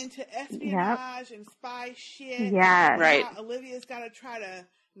 Yes. Into espionage and spy shit. Yes. Right. Olivia's got to try to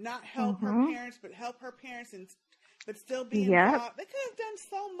not help her parents, but help her parents but still be involved. They could have done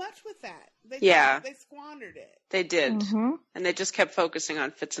so much with that. They squandered it. They did. And they just kept focusing on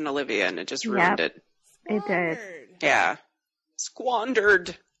Fitz and Olivia, and it just ruined it. It did. Yeah.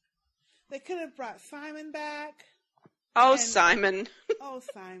 Squandered. They could have brought Simon back. Oh, Simon. Oh,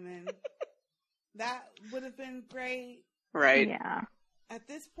 Simon. That would have been great. Right. Yeah. At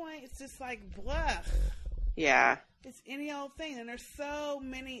this point, it's just like, blah. Yeah. It's any old thing. And there's so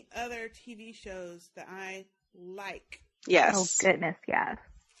many other TV shows that I like. Yes. Oh, goodness, yes.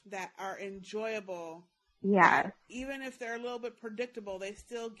 That are enjoyable. Yes. Even if they're a little bit predictable, they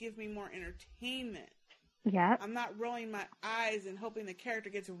still give me more entertainment. Yes. I'm not rolling my eyes and hoping the character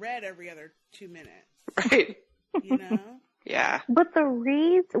gets read every other 2 minutes. Right. You know? Yeah. But the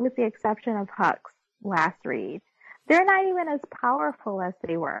reads, with the exception of Huck's last read, they're not even as powerful as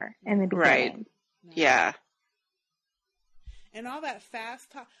they were in the beginning. Right. No. Yeah. And all that fast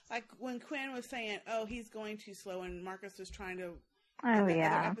talk, like when Quinn was saying, "Oh, he's going too slow," and Marcus was trying to other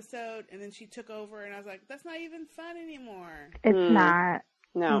episode, and then she took over, and I was like, "That's not even fun anymore." It's not.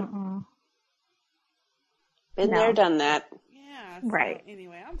 No. Mm-mm. Been there, done that. Yeah. So right.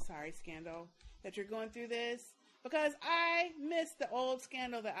 Anyway, I'm sorry, Scandal, that you're going through this. Because I missed the old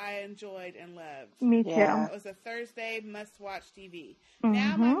Scandal that I enjoyed and loved. Me too. Yeah. It was a Thursday must-watch TV.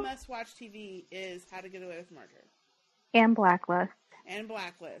 Now my must-watch TV is How to Get Away with Murder. And Blacklist. And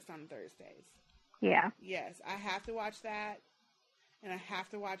Blacklist on Thursdays. Yeah. Yes, I have to watch that. And I have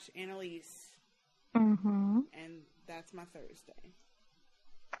to watch Annalise. Mm-hmm. And that's my Thursday.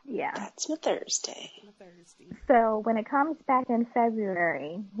 Yeah. That's my Thursday. My Thursday. So when it comes back in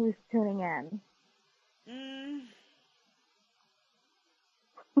February, who's tuning in?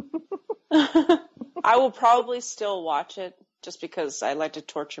 I will probably still watch it just because I like to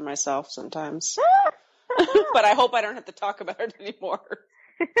torture myself sometimes. But I hope I don't have to talk about it anymore.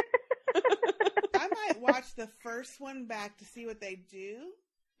 I might watch the first one back to see what they do.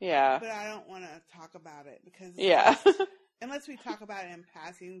 Yeah. But I don't want to talk about it because unless we talk about it in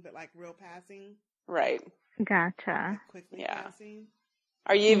passing, but like real passing. Right. Gotcha. Like quickly passing.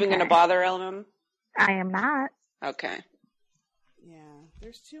 Are you even going to bother LMM? I am not. Okay. Yeah,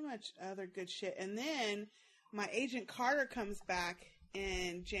 there's too much other good shit. And then my Agent Carter comes back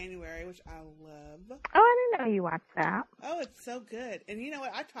in January, which I love. Oh, I didn't know you watched that. Oh, it's so good. And you know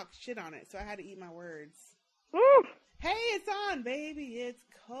what? I talked shit on it, so I had to eat my words. Mm. Hey, it's on, baby. It's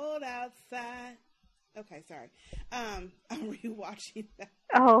cold outside. Okay, sorry. I'm rewatching that.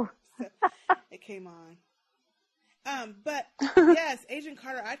 Oh. So it came on. But yes, Agent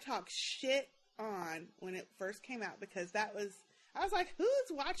Carter, I talked shit on when it first came out because I was like,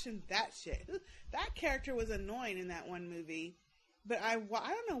 who's watching that shit? That character was annoying in that one movie. But I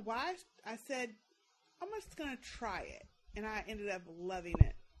don't know why I said, I'm just going to try it. And I ended up loving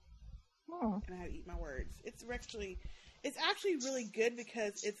it. Oh. And I had to eat my words. It's actually really good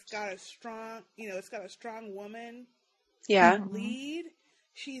because it's got a strong, it's got a strong woman lead.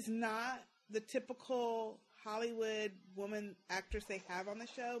 She's not the typical Hollywood woman actress they have on the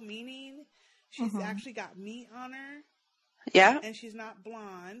show, meaning she's actually got meat on her. Yeah. And she's not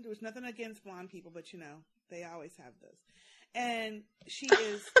blonde. There's nothing against blonde people, but they always have those. And she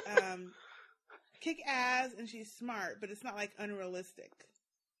is kick-ass and she's smart, but it's not like unrealistic.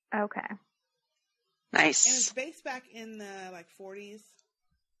 Okay. Nice. And it's based back in the 40s.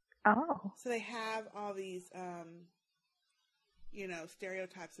 Oh. So they have all these,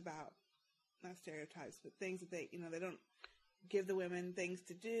 stereotypes about, not stereotypes, but things that they don't give the women things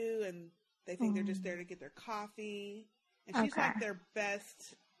to do, and they think they're just there to get their coffee. And she's like their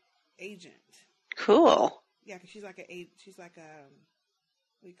best agent. Cool. Yeah, because she's like what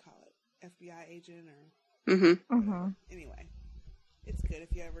do you call it? FBI agent or. Anyway, it's good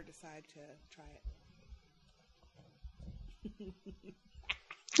if you ever decide to try it.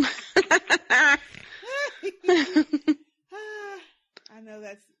 I know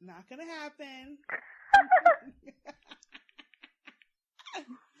that's not going to happen.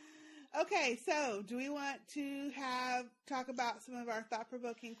 Okay, so do we want to talk about some of our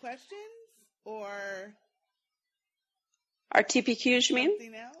thought-provoking questions, or our TPQs, you mean?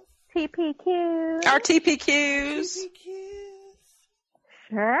 Something else? TPQs. Our TPQs.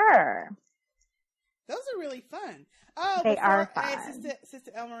 Sure. Those are really fun. Oh, they are fun. Hey,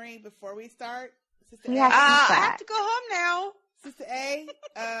 Sister El Marie, before we start, Sister I have to go home now. Sister A,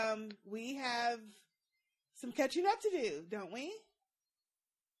 we have some catching up to do, don't we?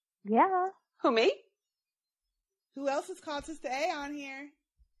 Yeah. Who, me? Who else is called Sister A on here?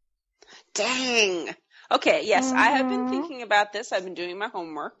 Dang. Okay, yes, I have been thinking about this. I've been doing my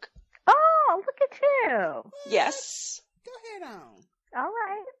homework. Oh, look at you. Yes. Go ahead on. All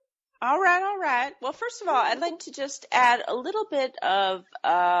right. All right. Well, first of all, I'd like to just add a little bit of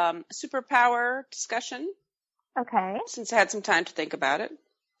superpower discussion. Okay. Since I had some time to think about it.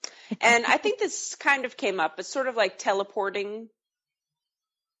 And I think this kind of came up. It's sort of like teleporting.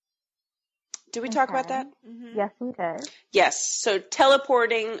 Did we talk about that? Mm-hmm. Yes, we did. Yes. So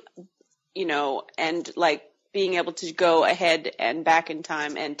teleporting, and like being able to go ahead and back in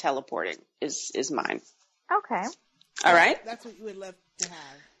time and teleporting is mine. Okay. All right. That's what you would love to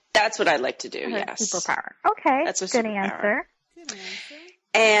have. That's what I'd like to do, yes. Superpower. Okay. That's a good superpower. Answer. Good answer.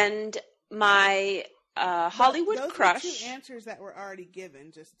 And my Hollywood those crush. Those are 2 answers that were already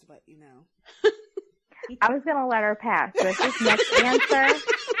given, just to let you know. I was going to let her pass, but this next answer.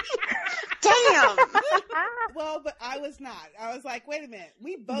 Damn! Well, but I was not. I was like, wait a minute.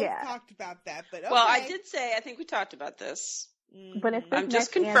 We both talked about that, but okay. Well, I did say, I think we talked about this. But if this I'm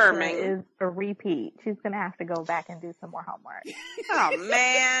just next confirming answer is a repeat, she's going to have to go back and do some more homework. Oh,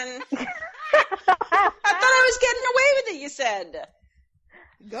 man. I thought I was getting away with it, you said.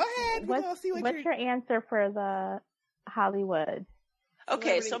 Go ahead. What's your answer for the Hollywood?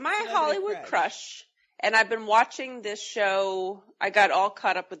 Okay, so my Hollywood crush, and I've been watching this show, I got all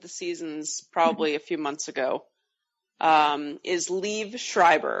caught up with the seasons probably a few months ago, is Liev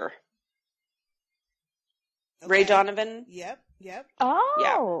Schreiber. Okay. Ray Donovan? Yep.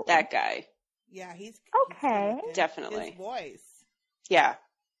 Oh. Yeah, that guy. Yeah, he's okay. He's definitely. His voice. Yeah.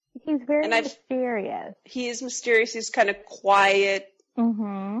 He's very mysterious. He is mysterious. He's kind of quiet.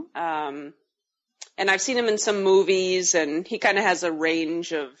 Mm-hmm. And I've seen him in some movies, and he kind of has a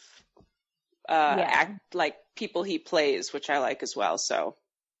range of like people he plays, which I like as well. So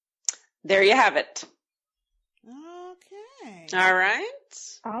there you have it. Okay. All right.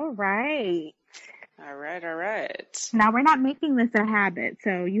 Now we're not making this a habit,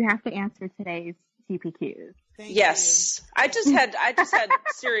 so you have to answer today's TPQs. Yes. I just had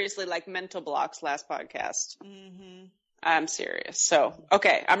seriously like mental blocks last podcast. Mm-hmm. I'm serious. So,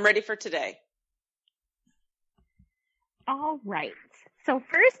 okay, I'm ready for today. All right. So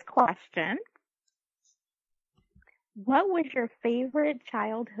first question, what was your favorite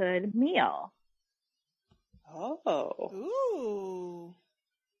childhood meal? Oh. Ooh.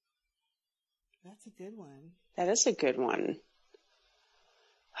 That's a good one. That is a good one.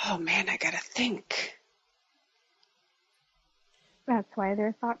 Oh, man, I gotta think. That's why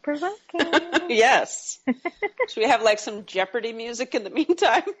they're thought-provoking. Yes. Should we have like some Jeopardy music in the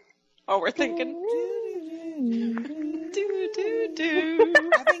meantime while we're thinking?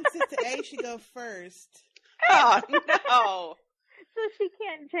 I think Sister A should go first. Oh, no. So she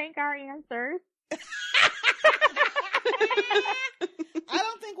can't drink our answers? I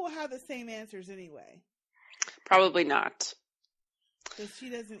don't think we'll have the same answers anyway. Probably not. Because she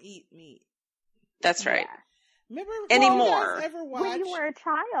doesn't eat meat. That's right. Remember anymore. You guys ever watch? When you were a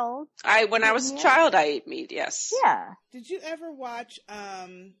child. When I was a child, I ate meat. Yes. Yeah. Did you ever watch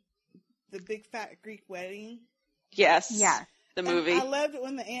the Big Fat Greek Wedding? Yes. Yes. The movie. And I loved it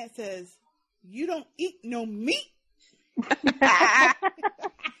when the aunt says, "You don't eat no meat."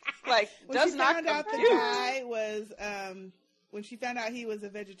 Like, when does she not found out the compute. guy was when she found out he was a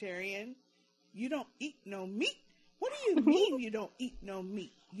vegetarian, "You don't eat no meat." What do you mean you don't eat no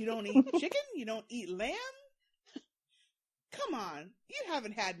meat? You don't eat chicken? You don't eat lamb? Come on, you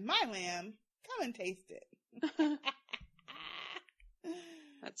haven't had my lamb. Come and taste it.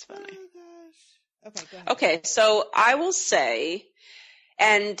 That's funny. Oh gosh. Okay, go ahead. Okay, so I will say,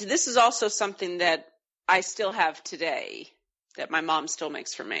 and this is also something that I still have today, that my mom still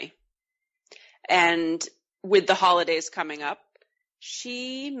makes for me. And with the holidays coming up,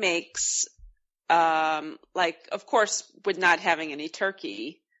 she makes, of course, with not having any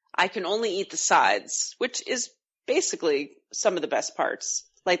turkey, I can only eat the sides, which is basically some of the best parts,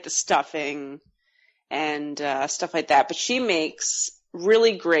 like the stuffing and stuff like that. But she makes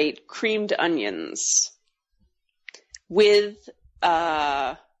really great creamed onions with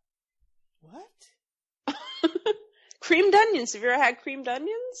What? creamed onions. Have you ever had creamed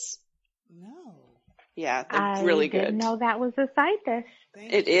onions? No. Yeah, they're really good. I didn't know that was a side dish.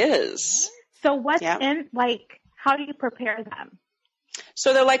 It is. So what's in, how do you prepare them?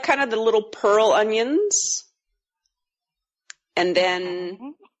 So they're like kind of the little pearl onions. And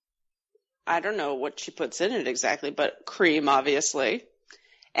then, I don't know what she puts in it exactly, but cream, obviously.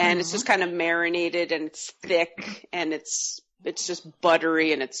 And it's just kind of marinated, and it's thick, and it's just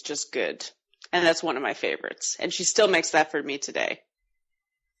buttery, and it's just good. And that's one of my favorites. And she still makes that for me today.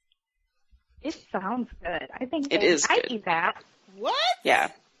 It sounds good. I think it is good. I eat that. What? Yeah.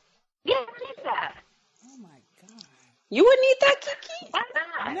 Yeah, I eat that. Oh my god. You wouldn't eat that, Kiki? Why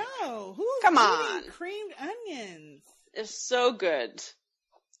not? No. Who's Come eating on. creamed onions? It's so good.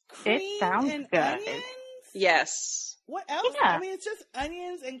 It sounds and good. Onions? Yes. What else? Yeah. I mean, it's just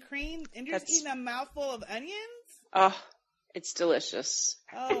onions and cream, and you're just eating a mouthful of onions? Oh, it's delicious.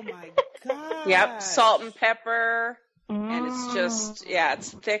 Oh my god. Yep. Salt and pepper. And it's just,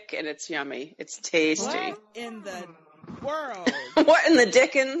 it's thick and it's yummy. It's tasty. What in the world? What in the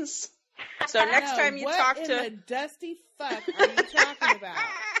dickens? So next time you what talk in to the dusty fuck are you talking about?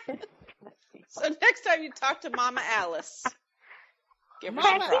 So next time you talk to Mama Alice, give her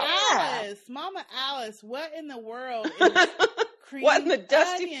Mama some props. Mama Alice, what in the world is creamed What in the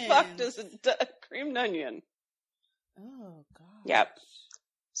dusty onions? fuck does a creamed onion? Oh god. Yep.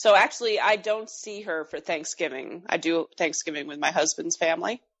 So actually, I don't see her for Thanksgiving. I do Thanksgiving with my husband's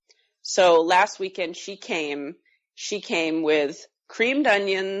family. So last weekend she came with creamed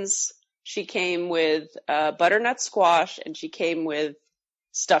onions. She came with butternut squash, and she came with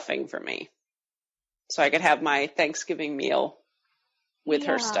stuffing for me. So I could have my Thanksgiving meal with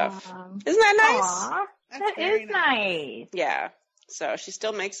her stuff. Isn't that nice? That is nice. Yeah. So she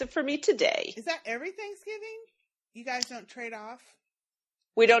still makes it for me today. Is that every Thanksgiving? You guys don't trade off?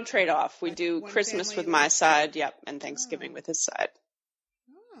 We don't trade off. We Like do one Christmas family with my with- side, and Thanksgiving with his side.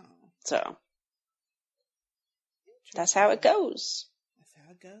 Oh. So that's how it goes. That's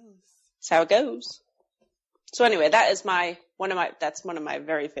how it goes. That's how it goes. So anyway, that's one of my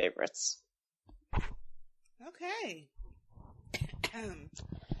very favorites. Okay.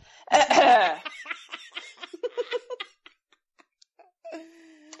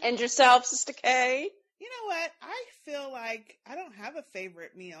 And yourself, Sister Kay? You know what? I feel like I don't have a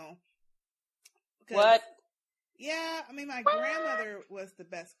favorite meal. What? Yeah, I mean, my grandmother was the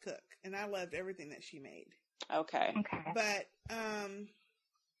best cook, and I loved everything that she made. Okay. But,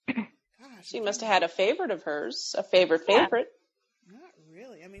 gosh. She must have had a favorite of hers. A favorite. Not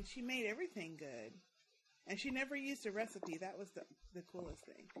really. I mean, she made everything good. And she never used a recipe. That was the coolest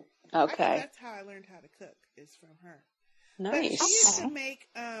thing. Okay. That's how I learned how to cook, is from her. Nice. But she used to make,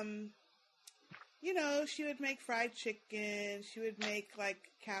 she would make fried chicken. She would make,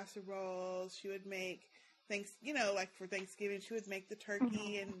 casseroles. She would make like for Thanksgiving, she would make the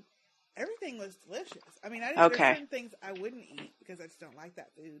turkey, and everything was delicious. I mean, there's certain things I wouldn't eat because I just don't like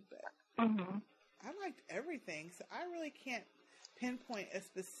that food, but I liked everything. So I really can't pinpoint a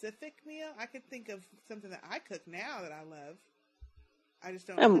specific meal. I could think of something that I cook now that I love. I just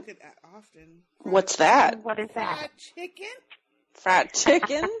don't cook it often. What's that? What is that? Fried chicken. Fried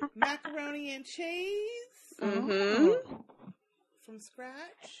chicken? Macaroni and cheese. Mm-hmm. From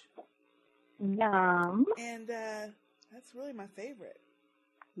scratch. Yum. And that's really my favorite.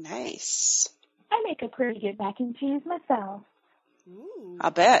 Nice. I make a pretty good mac and cheese myself. Ooh.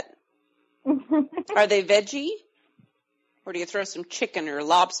 I'll bet. Are they veggie? Or do you throw some chicken or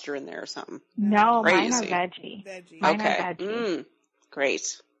lobster in there or something? No, Crazy. mine are veggie. Veggie. Mine Okay. are veggie.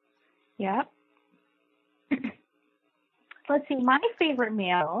 Great. Yep. Let's see, my favorite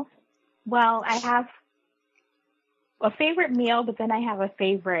meal. Well, I have a favorite meal, but then I have a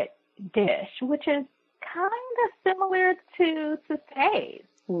favorite dish, which is kind of similar to Sistah's.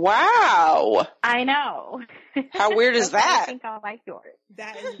 Wow. I know. How weird is That's why that? I think I'll like yours.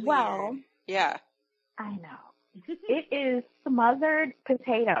 That is weird. Well, Yeah. I know. It is smothered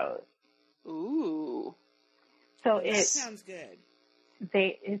potatoes. Ooh. So that it's sounds good.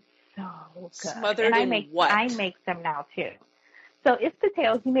 it's so good. Smothered and I in make what? I make them now too. So it's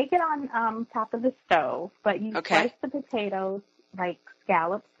potatoes. You make it on top of the stove, but you slice the potatoes like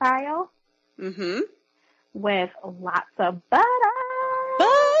scallop style Mm-hmm. with lots of butter.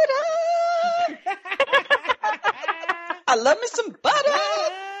 Butter! I love me some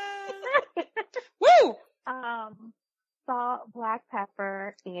butter! Woo! Salt, black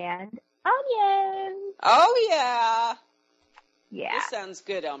pepper, and onions. Oh, yeah. Yeah. This sounds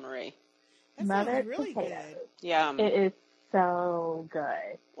good, El-Marie. That Smothered sounds really potatoes. good. Yum. It is so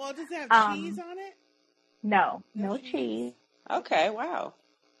good. Well, does it have cheese on it? No No cheese. Okay, wow.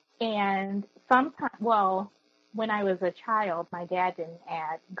 And sometimes, well, when I was a child, my dad didn't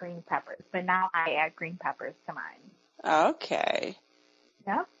add green peppers, but now I add green peppers to mine. Okay.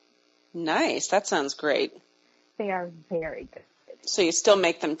 Yep. Nice. That sounds great. They are very good. So you still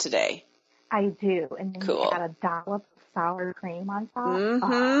make them today? I do. And then Cool. you add a dollop of sour cream on top. Mm-hmm.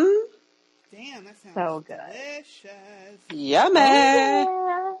 Oh, Damn, that sounds so good. Yummy. Oh,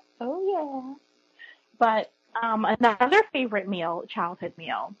 yeah. Oh, yeah. But another favorite meal, childhood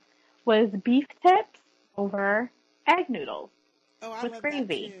meal, was beef tips over egg noodles with love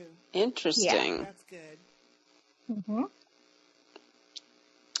gravy. that too. Interesting. Yeah. That's good. Mm-hmm.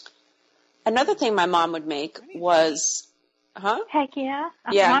 Another thing my mom would make was, Heck yeah.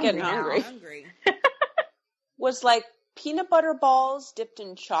 Yeah, I'm hungry getting now. hungry. Hungry. was like peanut butter balls dipped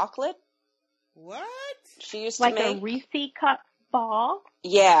in chocolate. What? She used Like to make. a Reese cup ball?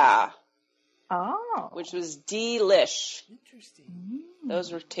 Yeah, Oh. which was delish. Interesting.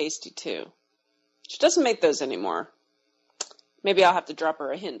 Those were tasty too. She doesn't make those anymore. Maybe I'll have to drop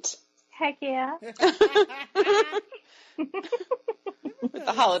her a hint. Heck yeah. With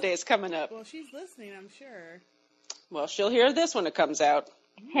the holidays coming up. Well, she's listening, I'm sure. Well, she'll hear this when it comes out.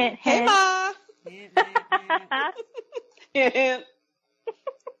 Hint, Hey, hint. Ma!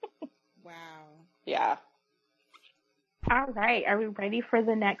 Wow. Yeah. All right. Are we ready for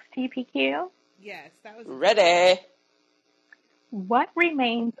the next TPQ? Yes, that was Ready. What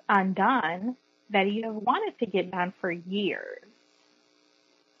remains undone that you have wanted to get done for years?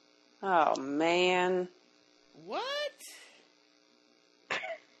 Oh, man. What?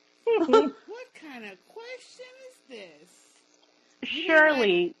 What kind of question is this?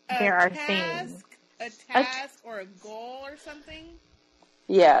 Surely Like there are task, things. a task or a goal or something?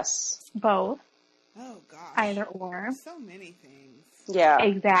 Yes. Both. Oh, gosh. Either or. So many things. Yeah.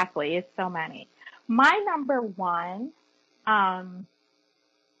 Exactly. It's so many. My number one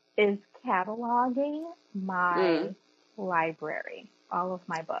is cataloging my library, all of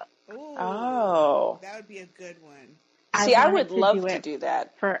my books. Ooh, Oh. that would be a good one. See, I wanted would love do to it do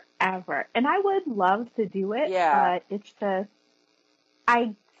that. forever. And I would love to do it, Yeah. but it's just,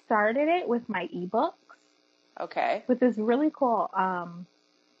 I started it with my ebooks Okay. with this really cool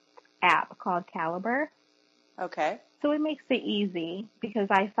app called Caliber. Okay. So it makes it easy because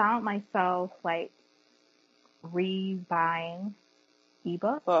I found myself like rebuying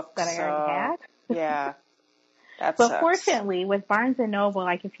ebooks Books. that I already had. Yeah. That But sucks. fortunately, with Barnes & Noble,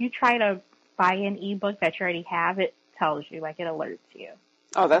 like if you try to buy an ebook that you already have, it tells you, like it alerts you.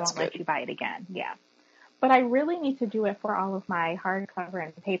 Oh, that's It won't let good. you buy it again. Yeah. But I really need to do it for all of my hardcover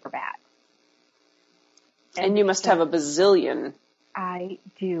and paperbacks. And you must have a bazillion. I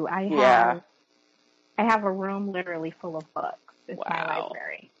do. I Yeah. have a room literally full of books. It's my Wow.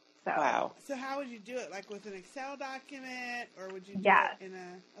 library. So Wow. So how would you do it? Like with an Excel document, or would you do Yes. it in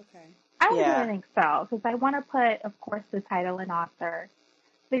a? Okay. I would Yeah. do it in Excel because I want to put, of course, the title and author,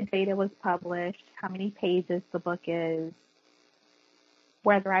 the date it was published, how many pages the book is,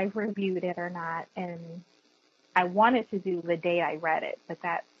 whether I've reviewed it or not, and I wanted to do the day I read it, but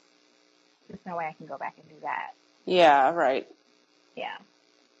there's no way I can go back and do that. Yeah, right. Yeah.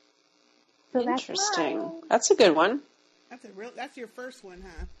 So Interesting. That's a good one. That's your first one,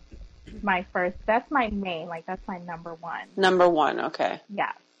 huh? that's my main, like that's my number one. Number one. Okay.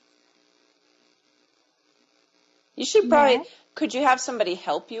 Yeah. You should probably, Yeah. could you have somebody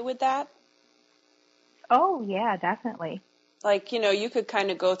help you with that? Oh, yeah, definitely. Like, you could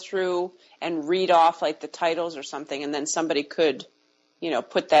kind of go through and read off like the titles or something, and then somebody could,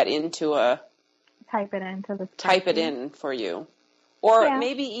 put that into type it into the type it in for you. Or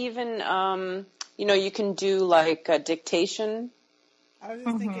maybe even, you can do like a dictation. I was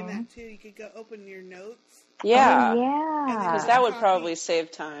just thinking that too. You could go open your notes. Yeah. Oh, yeah. Because that would probably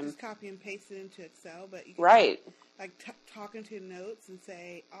save time. Just copy and paste it into Excel, but you can like talk into notes and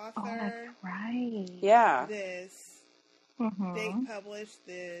say, author. Oh, that's right. Yeah. This. Mm-hmm. Date published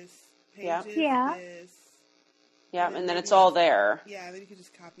this. Yeah. Pages this. Yeah, and then it's all there. Yeah, then you could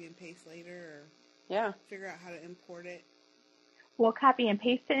just copy and paste later or figure out how to import it. Well, copy and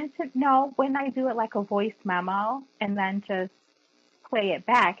paste it into, no, when I do it like a voice memo and then just play it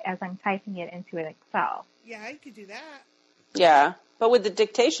back as I'm typing it into an Excel. Yeah, I could do that. Yeah, but with the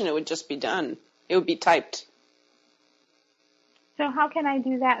dictation, it would just be done. It would be typed. So how can I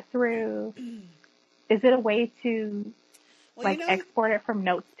do that through, is it a way to export it from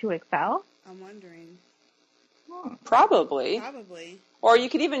notes to Excel? I'm wondering. Probably. Or you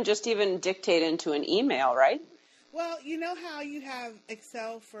could even dictate into an email, right? Well, you know how you have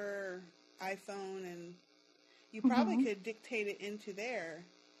Excel for iPhone, and you probably could dictate it into there.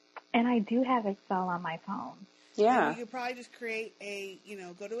 And I do have Excel on my phone. Yeah. And you could probably just create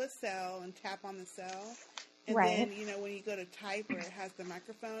go to a cell and tap on the cell. And right. then, when you go to type where it has the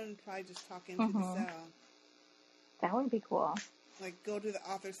microphone, probably just talk into the cell. That would be cool. Like, go to the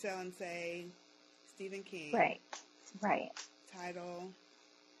author cell and say, Stephen King. Right. Title,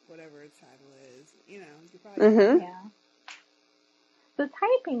 whatever its title is. You could probably... Yeah. The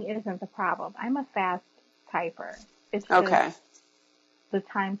typing isn't the problem. I'm a fast typer. It's just the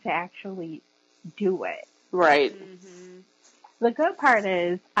time to actually do it. Right. Mm-hmm. The good part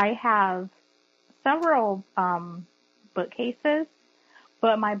is I have several bookcases,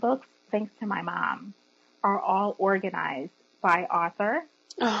 but my books, thanks to my mom, are all organized by author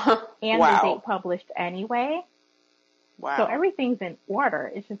and the date published anyway. Wow. So everything's in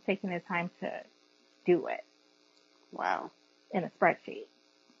order. It's just taking the time to do it. Wow. In a spreadsheet.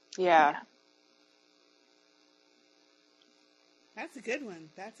 Yeah. That's a good one.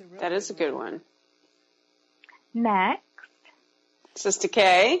 That is a good one. Next. Sister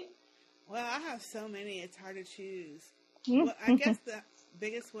K. Well, I have so many, it's hard to choose. Well, I guess the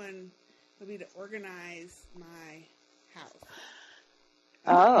biggest one would be to organize my house.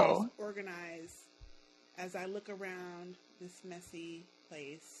 Organize as I look around this messy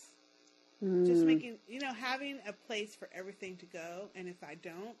place. Just making, having a place for everything to go, and if I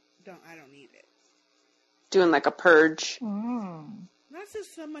don't need it. Doing like a purge. Not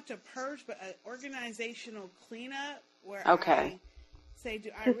just so much a purge, but an organizational cleanup where I say,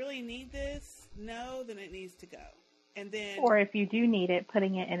 do I really need this? No, then it needs to go. And then, or if you do need it,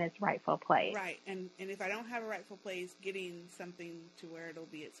 putting it in its rightful place. Right. And if I don't have a rightful place, getting something to where it'll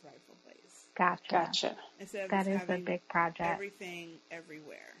be its rightful place. Gotcha. Instead of that just is a big project. Everything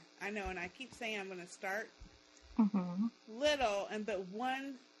everywhere. I know, and I keep saying I'm going to start little, but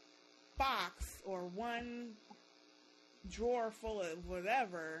one box or one drawer full of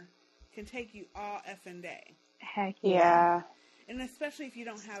whatever can take you all effing day. Heck yeah. And especially if you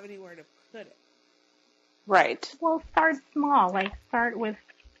don't have anywhere to put it. Right. Well, start small. Like, start with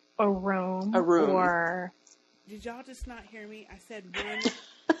a room. Or... Did y'all just not hear me? I said one.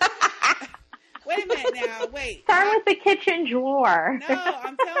 Wait a minute now. Wait. Start with the kitchen drawer. No,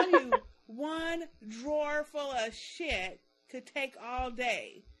 I'm telling you, one drawer full of shit could take all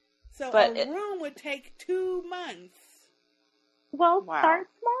day. So a room would take 2 months. Well, start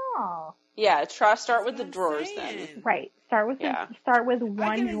small. Yeah, start with the drawers then. Right. Start with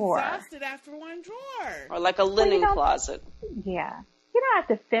one drawer. I get exhausted after one drawer. Or like a linen closet. Yeah. You don't have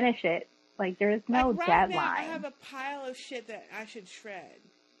to finish it. Like, there's no deadline. Now, I have a pile of shit that I should shred.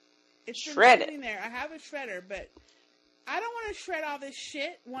 It's been sitting there. I have a shredder, but I don't want to shred all this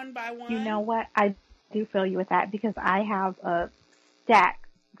shit one by one. You know what? I do feel you with that because I have a stack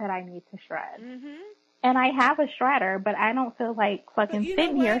that I need to shred. Mm-hmm. And I have a shredder, but I don't feel like fucking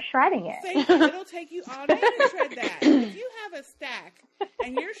sitting here shredding it. It'll take you all day to shred that. If you have a stack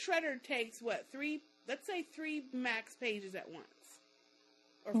and your shredder takes, let's say 3 max pages at once.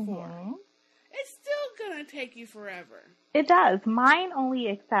 Or 4. It's still going to take you forever. It does. Mine only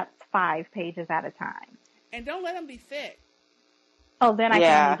accepts 5 pages at a time. And don't let them be thick. Oh, then I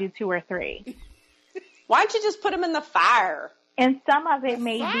can only do 2 or 3. Why don't you just put them in the fire? And some of it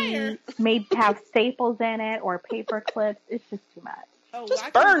may have staples in it or paper clips. It's just too much. Oh,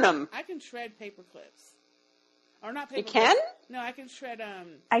 just burn them. I can shred paper clips. Or not paper You can? clips. No, I can shred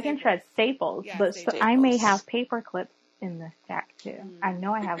I can shred staples, but staples. I may have paper clips in the stack too. I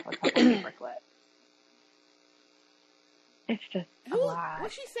know I have a couple paper clips. It's just a lot. Well,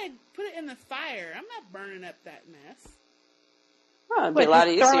 she said put it in the fire. I'm not burning up that mess. Oh, it'd be a lot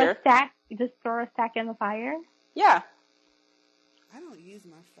easier. Just throw a stack in the fire? Yeah. I don't use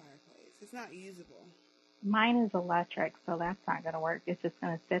my fireplace. It's not usable. Mine is electric, so that's not going to work. It's just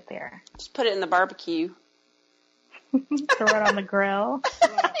going to sit there. Just put it in the barbecue. Throw it on the grill.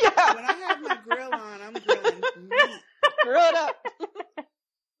 Well, yeah. When I have my grill on, I'm grilling meat. Grill it up.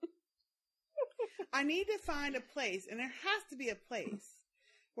 I need to find a place, and there has to be a place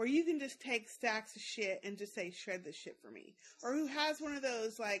where you can just take stacks of shit and just say, shred this shit for me. Or who has one of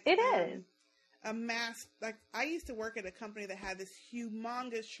those, like... It is. A mass... Like, I used to work at a company that had this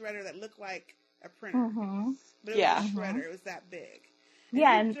humongous shredder that looked like a printer. Mm-hmm. But it was a shredder. It was that big.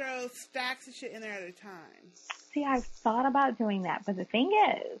 And you throw stacks of shit in there at a time. See, I've thought about doing that, but the thing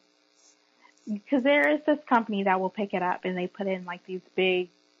is, because there is this company that will pick it up, and they put in, like, these big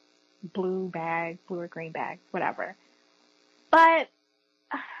blue or green bags, whatever. But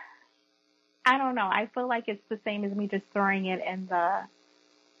I don't know. I feel like it's the same as me just throwing it in the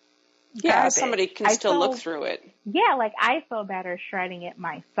garbage. Somebody can still look through it. Yeah, like I feel better shredding it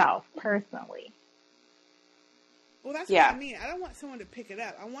myself, personally. Well, that's what I mean. I don't want someone to pick it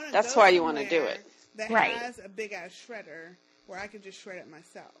up. I want to That's why you want to do it. That has a big-ass shredder where I can just shred it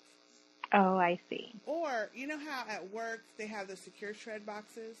myself. Oh, I see. Or, you know how at work they have the secure shred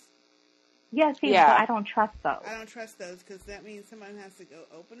boxes? Yes, but I don't trust those. I don't trust those because that means someone has to go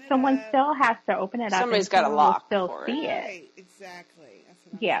open it Someone up. still has to open it up. Somebody's got a lock still for see it. Right, exactly.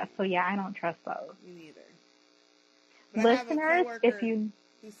 That's what so I don't trust those. Me neither. But Listeners, I have a if you...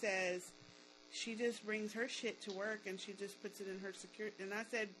 who says she just brings her shit to work and she just puts it in her secure... And I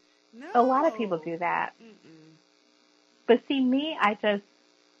said, no. A lot of people do that. Mm-mm. But see, me, I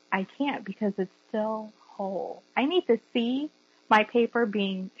can't because it's still whole. I need to see my paper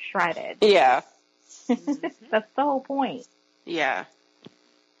being shredded. Yeah. That's the whole point. Yeah.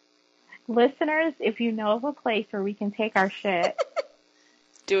 Listeners, if you know of a place where we can take our shit,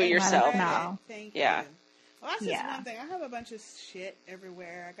 do it yourself. No. Thank you. Well, that's just one thing. I have a bunch of shit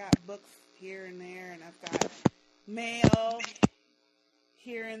everywhere. I got books here and there, and I've got mail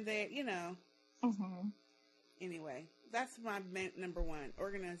here and there, you know. Mm-hmm. Anyway, that's my number one,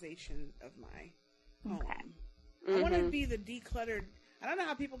 organization of my home. Okay. I want to be the decluttered. I don't know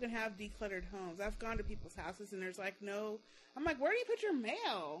how people can have decluttered homes. I've gone to people's houses and there's like no. I'm like, where do you put your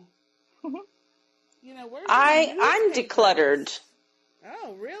mail? You know, where's I'm decluttered.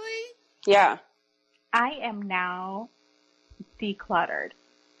 Oh, really? Yeah. I am now decluttered,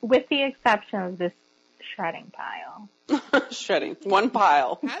 with the exception of this shredding pile. Shredding. One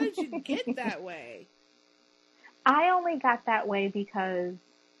pile. How did you get that way? I only got that way because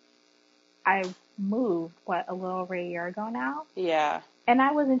I moved, a little over a year ago now? Yeah. And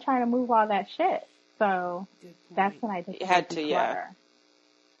I wasn't trying to move all that shit. So that's when I just had to,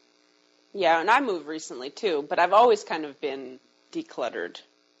 Yeah, and I moved recently too, but I've always kind of been decluttered.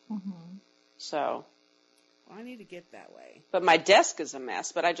 Mm-hmm. So. Well, I need to get that way. But my desk is a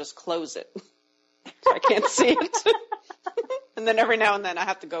mess, but I just close it. So I can't see it. And then every now and then I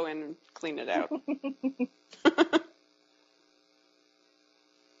have to go in and clean it out.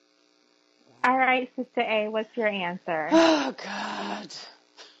 All right, Sister A, what's your answer? Oh, God.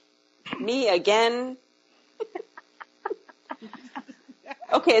 Me again?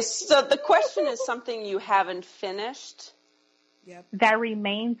 Okay, so the question is something you haven't finished. Yep. That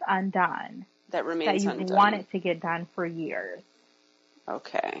remains undone. That remains undone. That you've wanted to get done for years.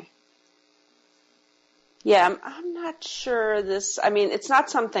 Okay. Yeah, I'm not sure this, I mean, it's not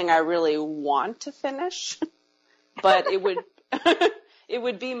something I really want to finish, but it would, it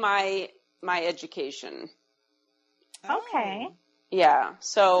would be my education. Okay. Yeah,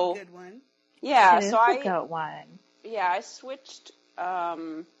 so. That's a good one. Yeah, it is so a good one. Yeah, I switched,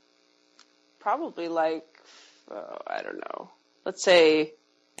 probably like, I don't know, let's say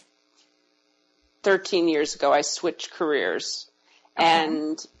 13 years ago, I switched careers. Okay.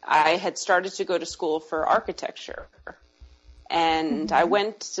 And I had started to go to school for architecture. And I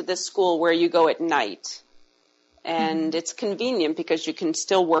went to this school where you go at night. And it's convenient because you can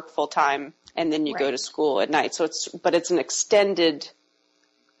still work full time and then you go to school at night. So it's an extended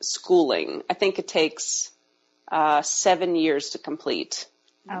schooling. I think it takes 7 years to complete.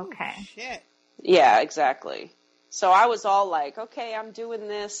 Okay. Oh, shit. Yeah, exactly. So I was all like, okay, I'm doing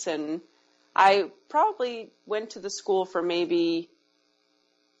this. And I probably went to the school for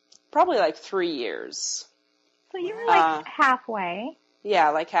probably like 3 years. So you were like halfway. Yeah,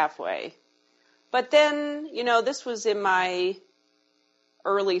 like halfway. But then, this was in my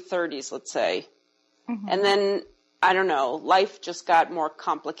early 30s, let's say. Mm-hmm. And then, I don't know, life just got more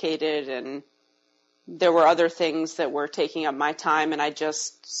complicated and there were other things that were taking up my time, and I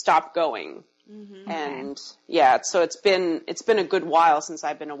just stopped going. Mm-hmm. And yeah, so it's been a good while since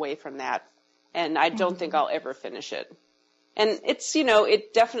I've been away from that, and I don't think I'll ever finish it. And it's,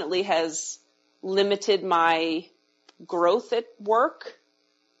 it definitely has limited my growth at work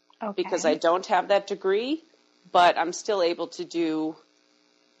because I don't have that degree, but I'm still able to do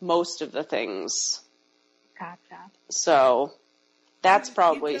most of the things. Gotcha. So that's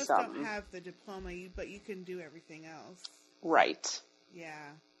probably you just something. don't have the diploma, but you can do everything else. Right. Yeah.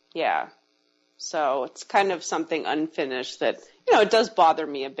 Yeah. So it's kind of something unfinished that, it does bother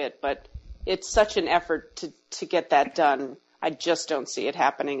me a bit, but it's such an effort to get that done. I just don't see it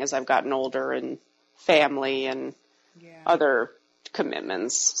happening as I've gotten older and family and other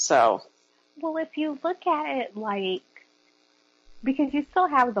commitments. So. Well, if you look at it because you still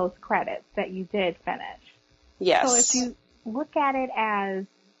have those credits that you did finish. Yes. So if you look at it as,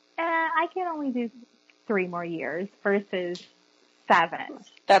 I can only do 3 more years versus 7.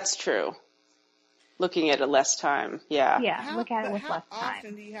 That's true. Looking at it less time, yeah. Yeah, look at it with less time. How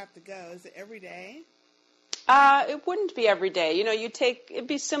often do you have to go? Is it every day? It wouldn't be every day. It'd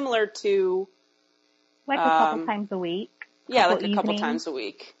be similar to... Like a couple times a week? Yeah, like a couple times a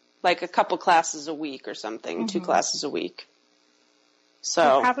week. Like a couple classes a week or something, 2 classes a week.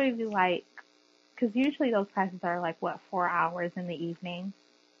 So probably because usually those classes are 4 hours in the evening?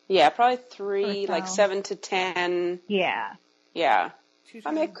 Yeah, probably 3, like 7 to 10. Yeah. Yeah.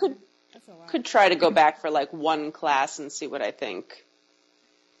 I mean, I could try to go back for 1 class and see what I think.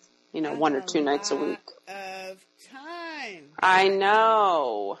 That's 1 or 2 nights a week. Of time. I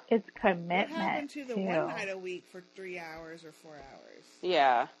know. It's commitment. What happened to the 1 night a week for 3 hours or 4 hours?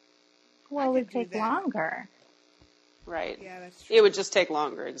 Yeah. Well, it would take longer. Right. Yeah, that's true. It would just take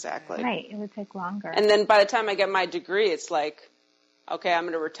longer, exactly. Right, it would take longer. And then by the time I get my degree, it's okay, I'm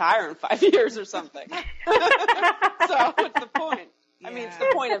going to retire in 5 years or something. So what's the point? Yeah. I mean, it's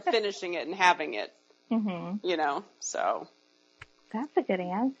the point of finishing it and having it, so. That's a good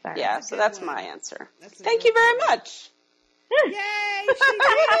answer. Yeah, so that's my answer. Thank you very much. Yay, she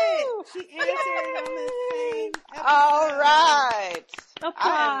did it. She answered on the same episode. All right. Applause.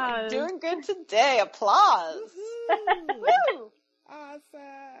 I'm doing good today. Applause. Woo. Awesome.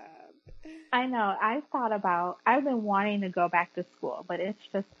 I know. I've been wanting to go back to school, but it's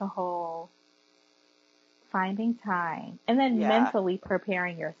just the whole finding time and then mentally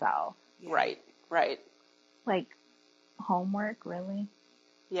preparing yourself. Yeah. Right. Like homework, really?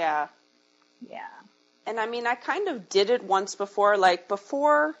 Yeah. Yeah. And I mean, I kind of did it once before.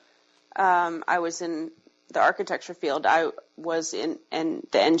 Before I was in the architecture field, I was in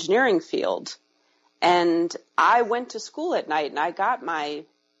the engineering field. And I went to school at night and I got my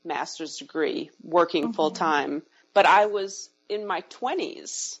master's degree working full time. But I was in my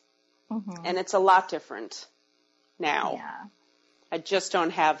 20s. And it's a lot different now. Yeah. I just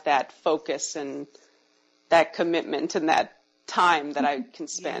don't have that focus and that commitment and that time that I can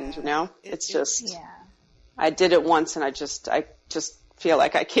spend, It's just, I did it once and I just feel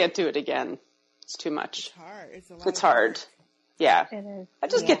like I can't do it again. It's too much. It's hard. It's hard. Yeah. It is. I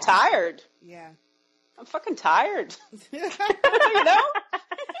just get tired. Yeah. I'm fucking tired.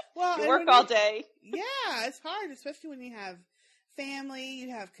 Well, you work all day. Yeah, it's hard, especially when you have family,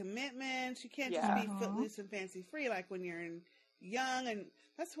 you have commitments. You can't just be footloose and fancy free like when you're young. And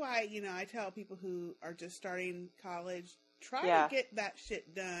that's why, I tell people who are just starting college, try to get that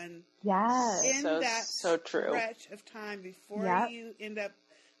shit done. Yes. In that true. stretch of time before you end up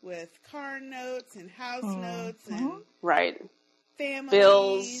with car notes and house notes and family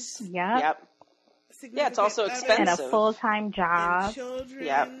bills. Yep. Yeah, it's also expensive. And a full-time job. And children.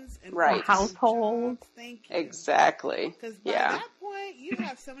 And a household. Thank you. Exactly. Because by that point, you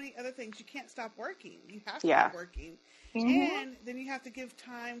have so many other things. You can't stop working. You have to stop working. And then you have to give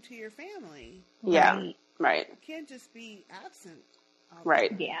time to your family. Yeah, right. You can't just be absent.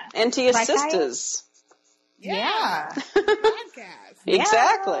 Right. Yeah. And to your sisters. Podcast.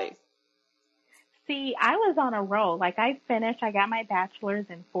 Exactly. See, I was on a roll. I got my bachelor's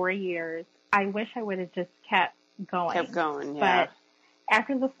in 4 years. I wish I would have just kept going. Yeah. But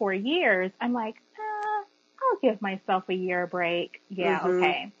after the 4 years, I'm like, I'll give myself a year break. Yeah,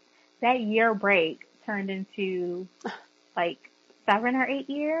 okay. That year break turned into 7 or 8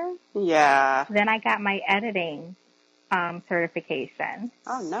 years. Yeah. Then I got my editing certification.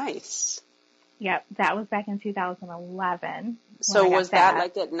 Oh, nice. Yep, that was back in 2011. So was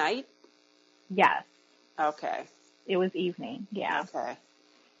that at night? Yes. Okay. It was evening, yeah. Okay.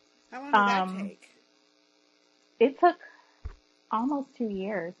 How long did that take? It took almost 2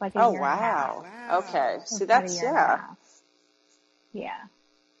 years, a year and a half. Wow. Okay. See, that's, yeah. Yeah.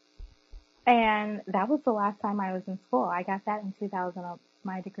 And that was the last time I was in school. I got that in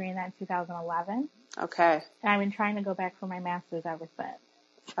my degree in that in 2011. Okay. And I've been trying to go back for my master's ever since.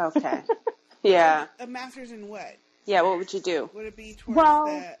 Okay. Yeah. A master's in what? Yeah, what would you do? Would it be towards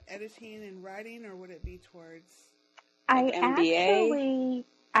the editing and writing, or would it be towards like MBA?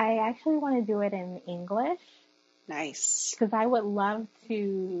 I actually want to do it in English. Nice. Because I would love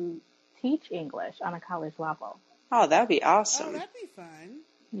to teach English on a college level. Oh, that would be awesome. Oh, that'd be fun.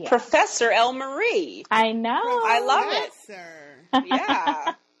 Yeah. Professor El Marie. I know. I love it.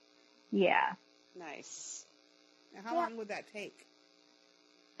 Yeah. Yeah. Nice. Now, how long would that take?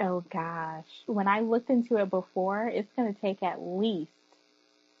 Oh, gosh. When I looked into it before, it's going to take at least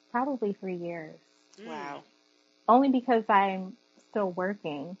probably 3 years. Wow. Only because I'm still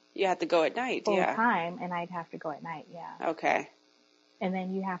working. You have to go at night, full time, and I'd have to go at night, yeah. Okay. And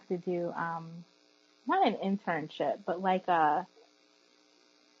then you have to do, not an internship, but like I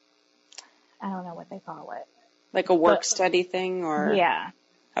don't know what they call it. Like a work study thing, or? Yeah.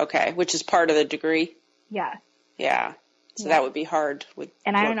 Okay, which is part of the degree? Yes. Yeah. So that would be hard with.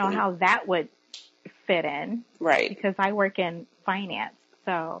 And I don't know how that would fit in. Right. Because I work in finance,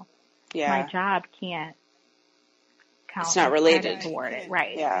 so my job can't count. It's not related toward it.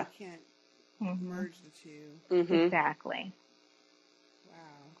 Right. Yeah. You can't merge the two. Mm-hmm. Exactly.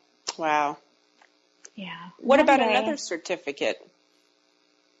 Wow. Yeah. What about another certificate?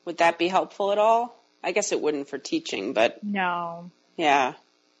 Would that be helpful at all? I guess it wouldn't for teaching, but. No. Yeah.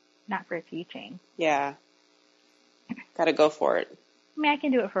 Not for teaching. Yeah. Got to go for it. I mean, I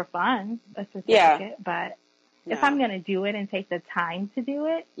can do it for fun, a certificate, but if I'm going to do it and take the time to do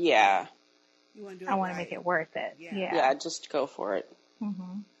it, I want to make it worth it. Yeah, just go for it.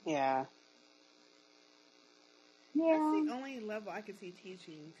 Mm-hmm. Yeah. Yeah. That's the only level I could see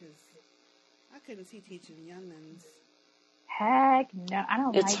teaching, because I couldn't see teaching youngins. Heck no, I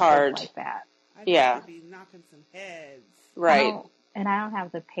don't. It's hard like that. I'd have to be knocking some heads. Right. And I don't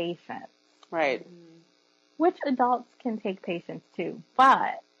have the patience. Right. Mm-hmm. Which adults can take patience too,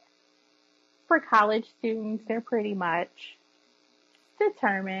 but for college students, they're pretty much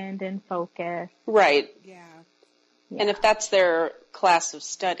determined and focused. Right. Yeah. And if that's their class of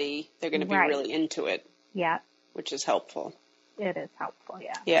study, they're going to be really into it. Yeah. Which is helpful. It is helpful,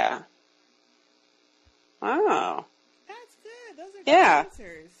 yeah. Yeah. Wow. That's good. Those are good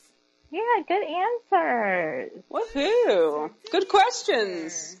answers. Yeah, good answers. Woohoo. Good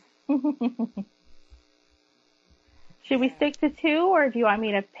questions. Should we stick to 2, or do you want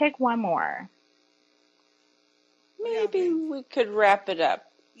me to pick one more? Maybe we could wrap it up.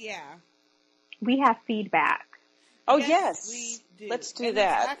 Yeah. We have feedback. Oh, yes. We do. Let's do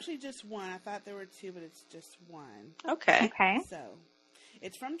that. It's actually just one. I thought there were 2, but it's just one. Okay. So,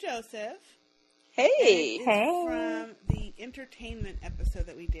 it's from Joseph. Hey. It's from the entertainment episode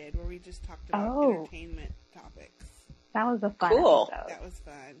that we did, where we just talked about entertainment topics. That was a fun episode. That was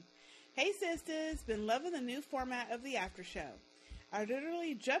fun. Hey, sisters. Been loving the new format of the after show. I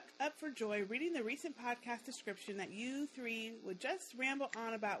literally jumped up for joy reading the recent podcast description that you 3 would just ramble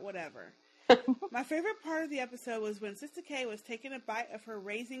on about whatever. My favorite part of the episode was when Sistah K was taking a bite of her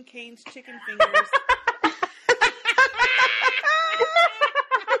Raising Cane's chicken fingers.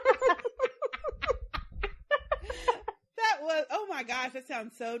 That was, oh my gosh, that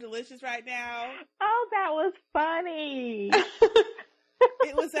sounds so delicious right now. Oh, that was funny.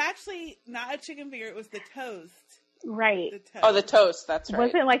 It was actually not a chicken finger, it was the toast. Right. The toast. Oh, the toast, that's right.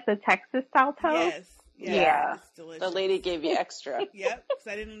 Was it like the Texas style toast? Yes. Yeah. It's delicious. The lady gave you extra. Yep, because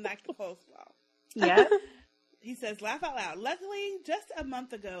I didn't like the coleslaw. Yep. He says, laugh out loud. Luckily, just a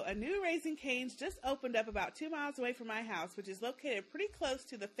month ago, a new Raising Cane's just opened up about 2 miles away from my house, which is located pretty close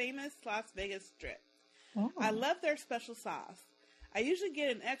to the famous Las Vegas Strip. Oh. I love their special sauce. I usually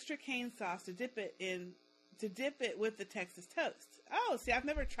get an extra cane sauce to dip it with the Texas toast. Oh, see, I've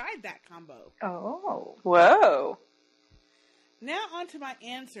never tried that combo. Oh. Whoa. Now on to my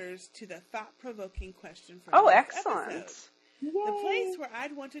answers to the thought-provoking question for this excellent. Episode. Yay. The place where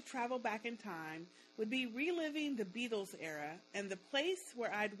I'd want to travel back in time would be reliving the Beatles era, and the place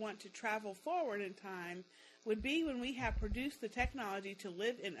where I'd want to travel forward in time would be when we have produced the technology to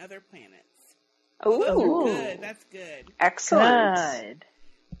live in other planets. Ooh. Those are good. That's good. Excellent. Good.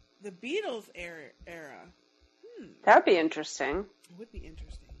 The Beatles era. That would be interesting. It would be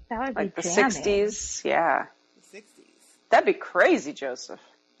interesting. That would be like the jamming. 60s. Yeah. The 60s. That'd be crazy, Joseph.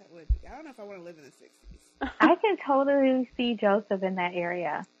 That would be. I don't know if I want to live in the 60s. I can totally see Joseph in that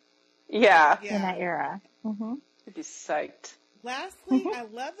area. Yeah. In that era. Mm-hmm. I'd be psyched. Lastly, I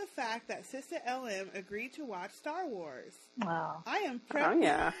love the fact that Sistah LM agreed to watch Star Wars. Wow. I am proud. Oh,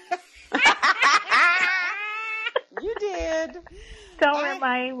 yeah. You did. Don't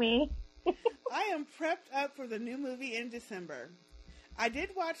remind me. I am prepped up for the new movie in December. I did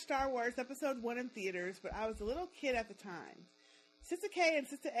watch Star Wars Episode 1 in theaters, but I was a little kid at the time. Sister K and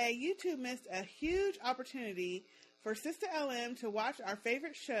Sister A, you two missed a huge opportunity for Sister LM to watch our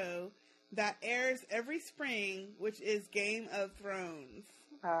favorite show that airs every spring, which is Game of Thrones.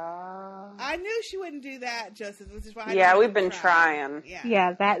 I knew she wouldn't do that, Joseph, which is why yeah, we've been trying.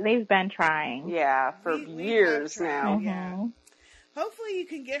 Yeah, that they've been trying. Yeah, for years now. Mm-hmm. Yeah. Hopefully you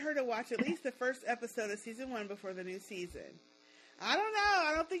can get her to watch at least the first episode of season 1 before the new season. I don't know.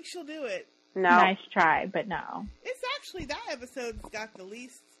 I don't think she'll do it. No. Nice try, but no. It's actually, that episode's got the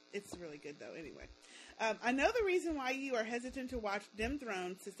least, it's really good though, anyway. I know the reason why you are hesitant to watch Dim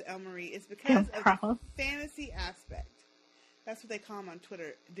Thrones, Sister El Marie, is because of the fantasy aspect. That's what they call them on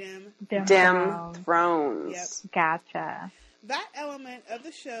Twitter, Dim Thrones. Yep. Gotcha. That element of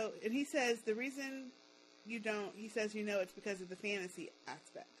the show, and he says the reason you don't, he says it's because of the fantasy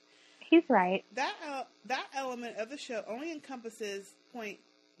aspect. He's right. That element of the show only encompasses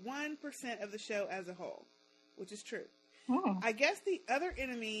 0.1% of the show as a whole, which is true. Oh. I guess the other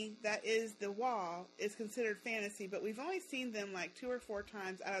enemy that is the wall is considered fantasy, but we've only seen them like 2 or 4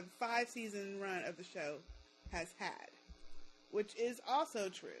 times out of the 5-season run of the show has had, which is also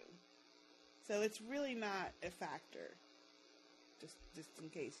true. So it's really not a factor. Just in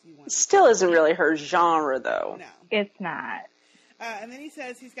case you want. Still isn't really her genre, though. No, it's not. And then he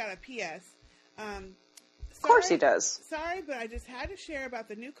says he's got a P.S. Of course he does. Sorry, but I just had to share about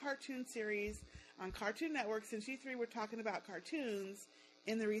the new cartoon series on Cartoon Network since you three were talking about cartoons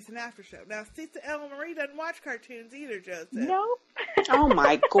in the recent after show. Now, Sister Ella Marie doesn't watch cartoons either, Joseph. Nope. Oh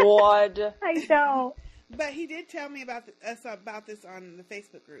my God. I don't. But he did tell me about this on the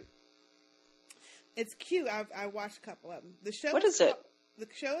Facebook group. It's cute. I watched a couple of them. The show. What is it? The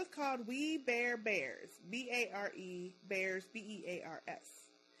show is called We Bear Bears. B-A-R-E, Bears, B-E-A-R-S.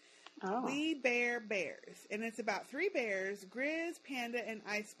 Oh. We Bear Bears. And it's about 3 bears, Grizz, Panda, and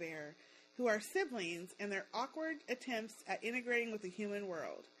Ice Bear, who are siblings and their awkward attempts at integrating with the human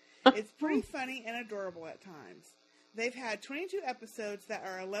world. It's pretty funny and adorable at times. They've had 22 episodes that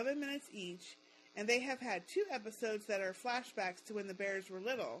are 11 minutes each, and they have had 2 episodes that are flashbacks to when the bears were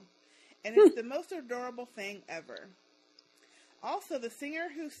little. And it's the most adorable thing ever. Also, the singer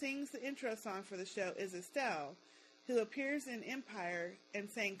who sings the intro song for the show is Estelle, who appears in Empire and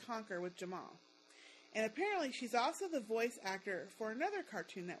sang Conquer with Jamal. And apparently she's also the voice actor for another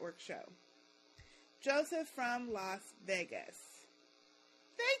Cartoon Network show. Joseph from Las Vegas.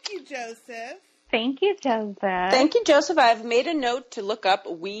 Thank you, Joseph. Thank you, Joseph. Thank you, Joseph. I've made a note to look up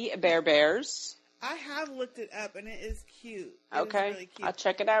We Bear Bears. I have looked it up, and it is cute. Okay, is really cute. I'll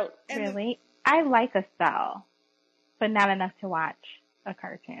check it out. And really? I like Estelle, but not enough to watch a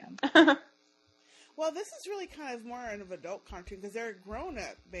cartoon. Well, this is really kind of more of an adult cartoon because they're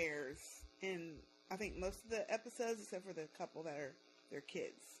grown-up bears in, I think, most of the episodes, except for the couple that are their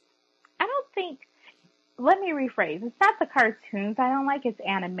kids. I don't think... Let me rephrase. It's not the cartoons I don't like, it's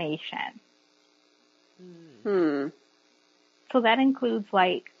animation. So that includes,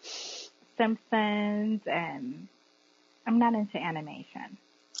 like, Simpsons, and I'm not into animation.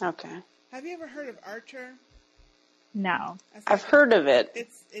 Okay. Have you ever heard of Archer? No. I've heard of it.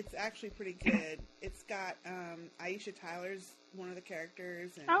 It's actually pretty good. It's got Aisha Tyler's one of the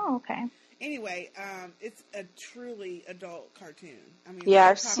characters. And oh, okay. Anyway, it's a truly adult cartoon. I mean, yeah,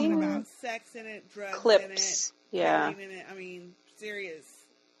 I've talking seen about sex in it, drugs clips. in it, yeah, in it. I mean, serious.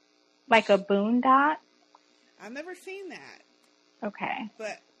 Like a Boondock? I've never seen that. Okay.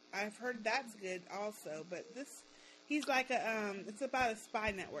 But I've heard that's good also. But he's like it's about a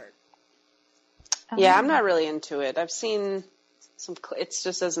spy network. Yeah, I'm not really into it. I've seen some. It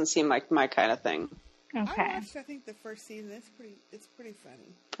just doesn't seem like my kind of thing. Okay. I watched, I think, the first season. It's pretty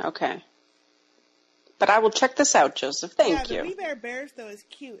funny. Okay. But I will check this out, Joseph. Thank you. The We Bear Bears, though, is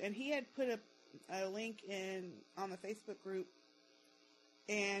cute. And he had put a link on the Facebook group.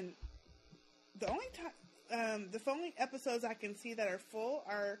 And the only episodes I can see that are full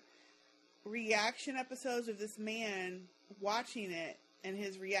are reaction episodes of this man watching it and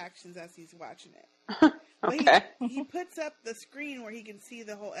his reactions as he's watching it. Okay. He puts up the screen where he can see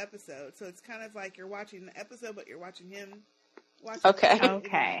the whole episode. So it's kind of like you're watching the episode, but you're watching him. Okay.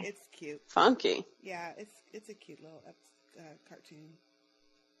 Okay. It's cute. Funky. Yeah, it's a cute little cartoon.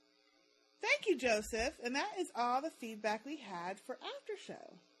 Thank you, Joseph. And that is all the feedback we had for After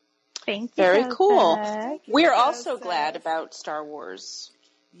Show. Thank you, Very Joseph. cool. Thank you, We're also Joseph. glad about Star Wars.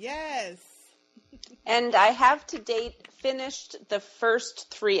 Yes. And I have to date finished the first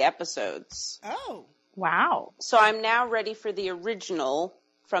 3 episodes. Oh. Wow. So I'm now ready for the original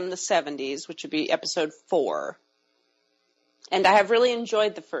from the 70s, which would be episode 4. And I have really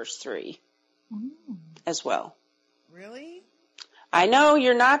enjoyed the first 3 as well. Really? I know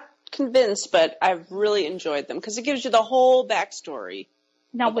you're not convinced, but I've really enjoyed them because it gives you the whole backstory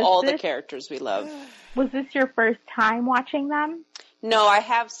of all the characters we love. Was this your first time watching them? No, I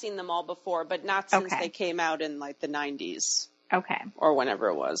have seen them all before, but not since they came out in like the 90s. Okay. Or whenever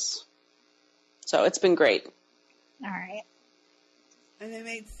it was. So it's been great. All right. And they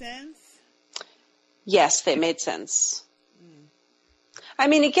made sense? Yes, they made sense. I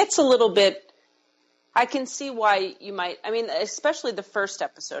mean, it gets a little bit, I can see why you might, I mean, especially the first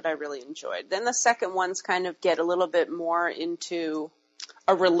episode I really enjoyed. Then the second ones kind of get a little bit more into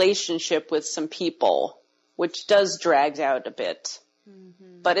a relationship with some people, which does drag out a bit.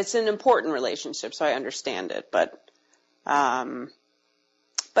 Mm-hmm. But it's an important relationship, so I understand it. But I,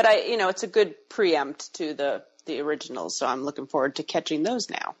 it's a good preempt to the originals, so I'm looking forward to catching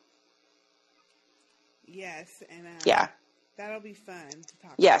those now. Yes, and yeah. That'll be fun to talk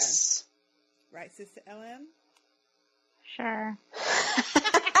about. Yes. Right, Sister LM? Sure.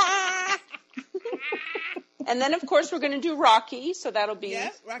 And then, of course, we're going to do Rocky, so that'll be...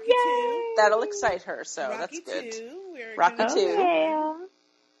 Yep, Rocky 2. That'll excite her, so Rocky that's good. 2. Rocky 2. Yeah.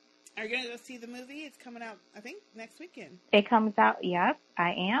 Are you going to go see the movie? It's coming out, I think, next weekend. It comes out, yep,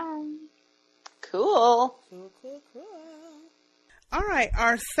 I am. Cool. Cool. All right,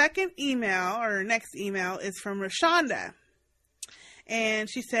 our second email, or next email, is from Rashonda. And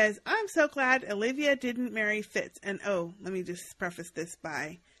she says, I'm so glad Olivia didn't marry Fitz. And let me just preface this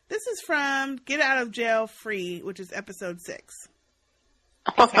by, this is from Get Out of Jail Free, which is episode 6.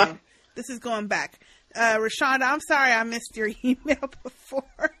 So this is going back. Rashonda, I'm sorry I missed your email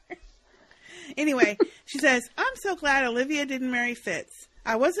before. Anyway, she says, I'm so glad Olivia didn't marry Fitz.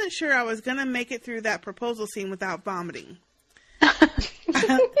 I wasn't sure I was going to make it through that proposal scene without vomiting.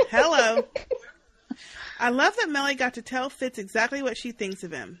 Hello. I love that Melly got to tell Fitz exactly what she thinks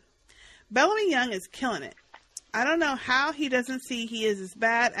of him. Bellamy Young is killing it. I don't know how he doesn't see he is as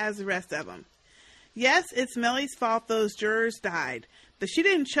bad as the rest of them. Yes, it's Melly's fault those jurors died, but she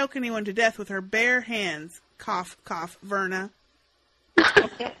didn't choke anyone to death with her bare hands. Cough, cough, Verna.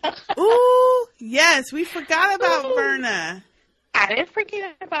 Ooh, yes, we forgot about Verna. I didn't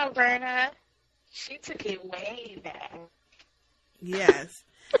forget about Verna. She took it way back. Yes.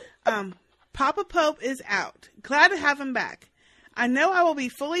 Papa Pope is out. Glad to have him back. I know I will be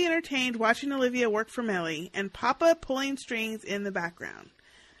fully entertained watching Olivia work for Melly and Papa pulling strings in the background.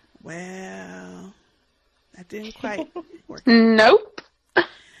 Well, that didn't quite work. Nope.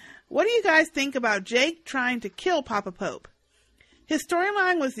 What do you guys think about Jake trying to kill Papa Pope? His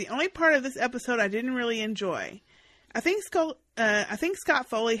storyline was the only part of this episode I didn't really enjoy. I think Scott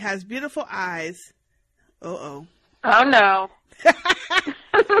Foley has beautiful eyes. Oh no.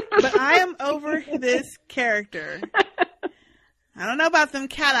 But I am over this character. I don't know about them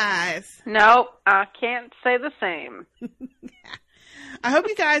cat eyes. Nope, I can't say the same. I hope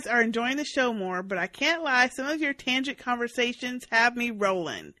you guys are enjoying the show more, but I can't lie, some of your tangent conversations have me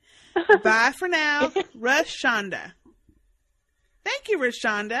rolling. Bye for now, Rashonda. Thank you,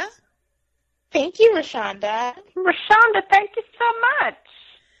 Rashonda. Thank you, Rashonda. Rashonda, thank you so much.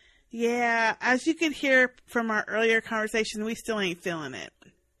 Yeah, as you could hear from our earlier conversation, we still ain't feeling it.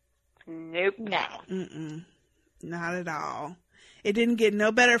 Nope. No. Mm-mm. Not at all. It didn't get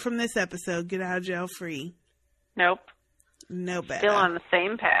no better from this episode, Get Out of Jail Free. Nope. No better. Still on the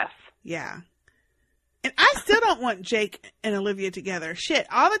same path. Yeah. And I still don't want Jake and Olivia together. Shit,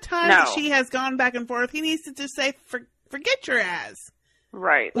 all the time that she has gone back and forth, he needs to just say, forget your ass.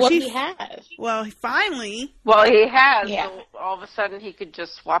 Right. Well, he has. Well, finally. Well, he has. Yeah. So all of a sudden, he could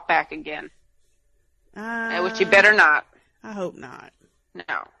just swap back again. Which he better not. I hope not.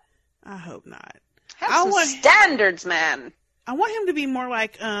 No. I hope not. Have some standards, man. I want him to be more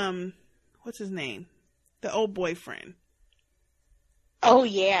like, what's his name? The old boyfriend. Oh,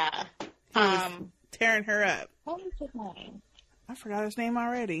 yeah. Tearing her up. What was his name? I forgot his name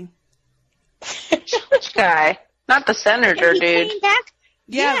already. Which guy? Not the senator, dude. Came back?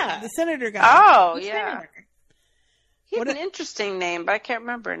 Yeah, the senator guy. Oh, The yeah. senator. He had an interesting name, but I can't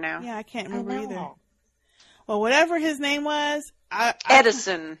remember now. Yeah, I can't remember either. Well, whatever his name was,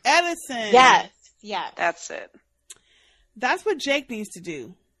 Edison. Edison. Yes. That's it. That's what Jake needs to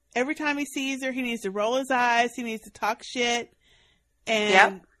do. Every time he sees her, he needs to roll his eyes. He needs to talk shit.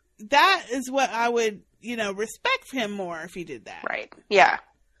 And that is what I would, respect him more if he did that. Right. Yeah.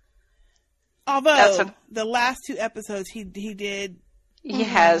 Although, the last 2 episodes he did. He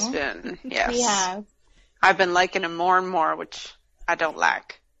has been, yes. He has. I've been liking him more and more, which I don't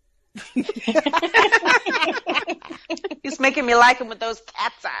like. He's making me like him with those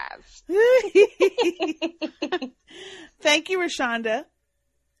cat's eyes. Thank you, Rashonda.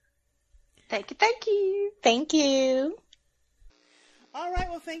 Thank you, thank you. Thank you. All right,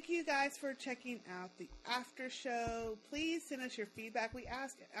 well, thank you guys for checking out the after show. Please send us your feedback. I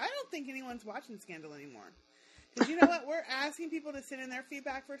don't think anyone's watching Scandal anymore. Because you know what? We're asking people to send in their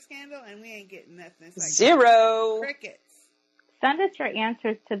feedback for Scandal, and we ain't getting nothing. It's like 0. crickets. Send us your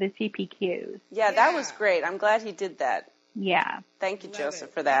answers to the TPQs. Yeah, that was great. I'm glad he did that. Yeah. Thank you,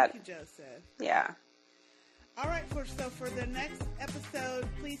 Joseph, for that. Thank you, Joseph. Yeah. All right, so for the next episode,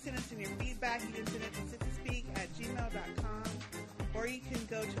 please send us in your feedback. You can send it to sistahspeak@gmail.com, or you can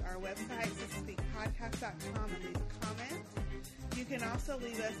go to our website, sistahspeakpodcast.com, and leave a comment. You can also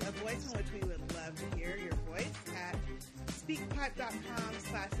leave us a voicemail, which we would love to hear your voice, at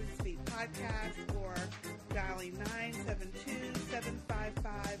speakpipe.com/sistahspeakpodcast, or dialing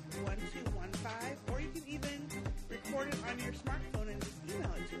 972-755-1215, or you can even record it on your smartphone and just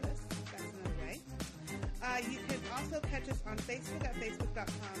email it to us. That's another way. You can also catch us on Facebook at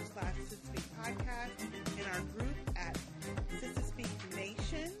facebook.com/sistahspeakpodcast, and our group at Sistah Speak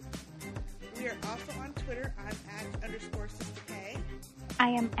Nation. We are also on Twitter. I'm @_SistahK. I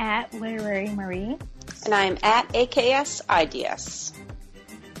am at Literary Marie. And I'm at AKSIDS.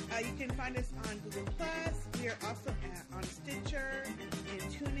 You can find us on Google+. We are also on Stitcher, in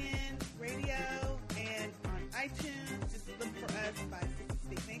TuneIn Radio, and on iTunes. Just look for us by Sistah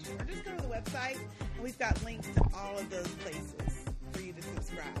Speak Nation, or just go to the website, and we've got links to all of those places for you to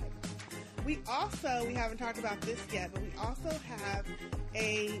subscribe. We haven't talked about this yet, but we also have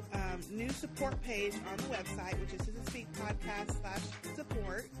a new support page on the website, which is Sistah Speak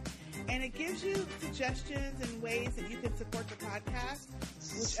Podcast/support. And it gives you suggestions and ways that you can support the podcast,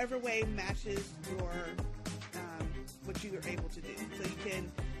 whichever way matches your what you are able to do. So you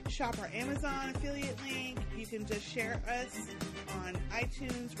can shop our Amazon affiliate link, you can just share us on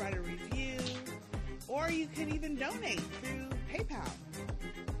iTunes, write a review, or you can even donate through PayPal.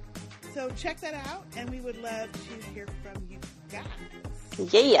 So check that out, and we would love to hear from you guys.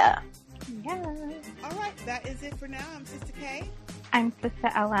 Yeah. Yeah. All right, that is it for now. I'm Sistah K. I'm Sister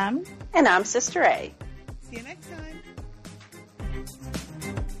LM. And I'm Sister A. See you next time.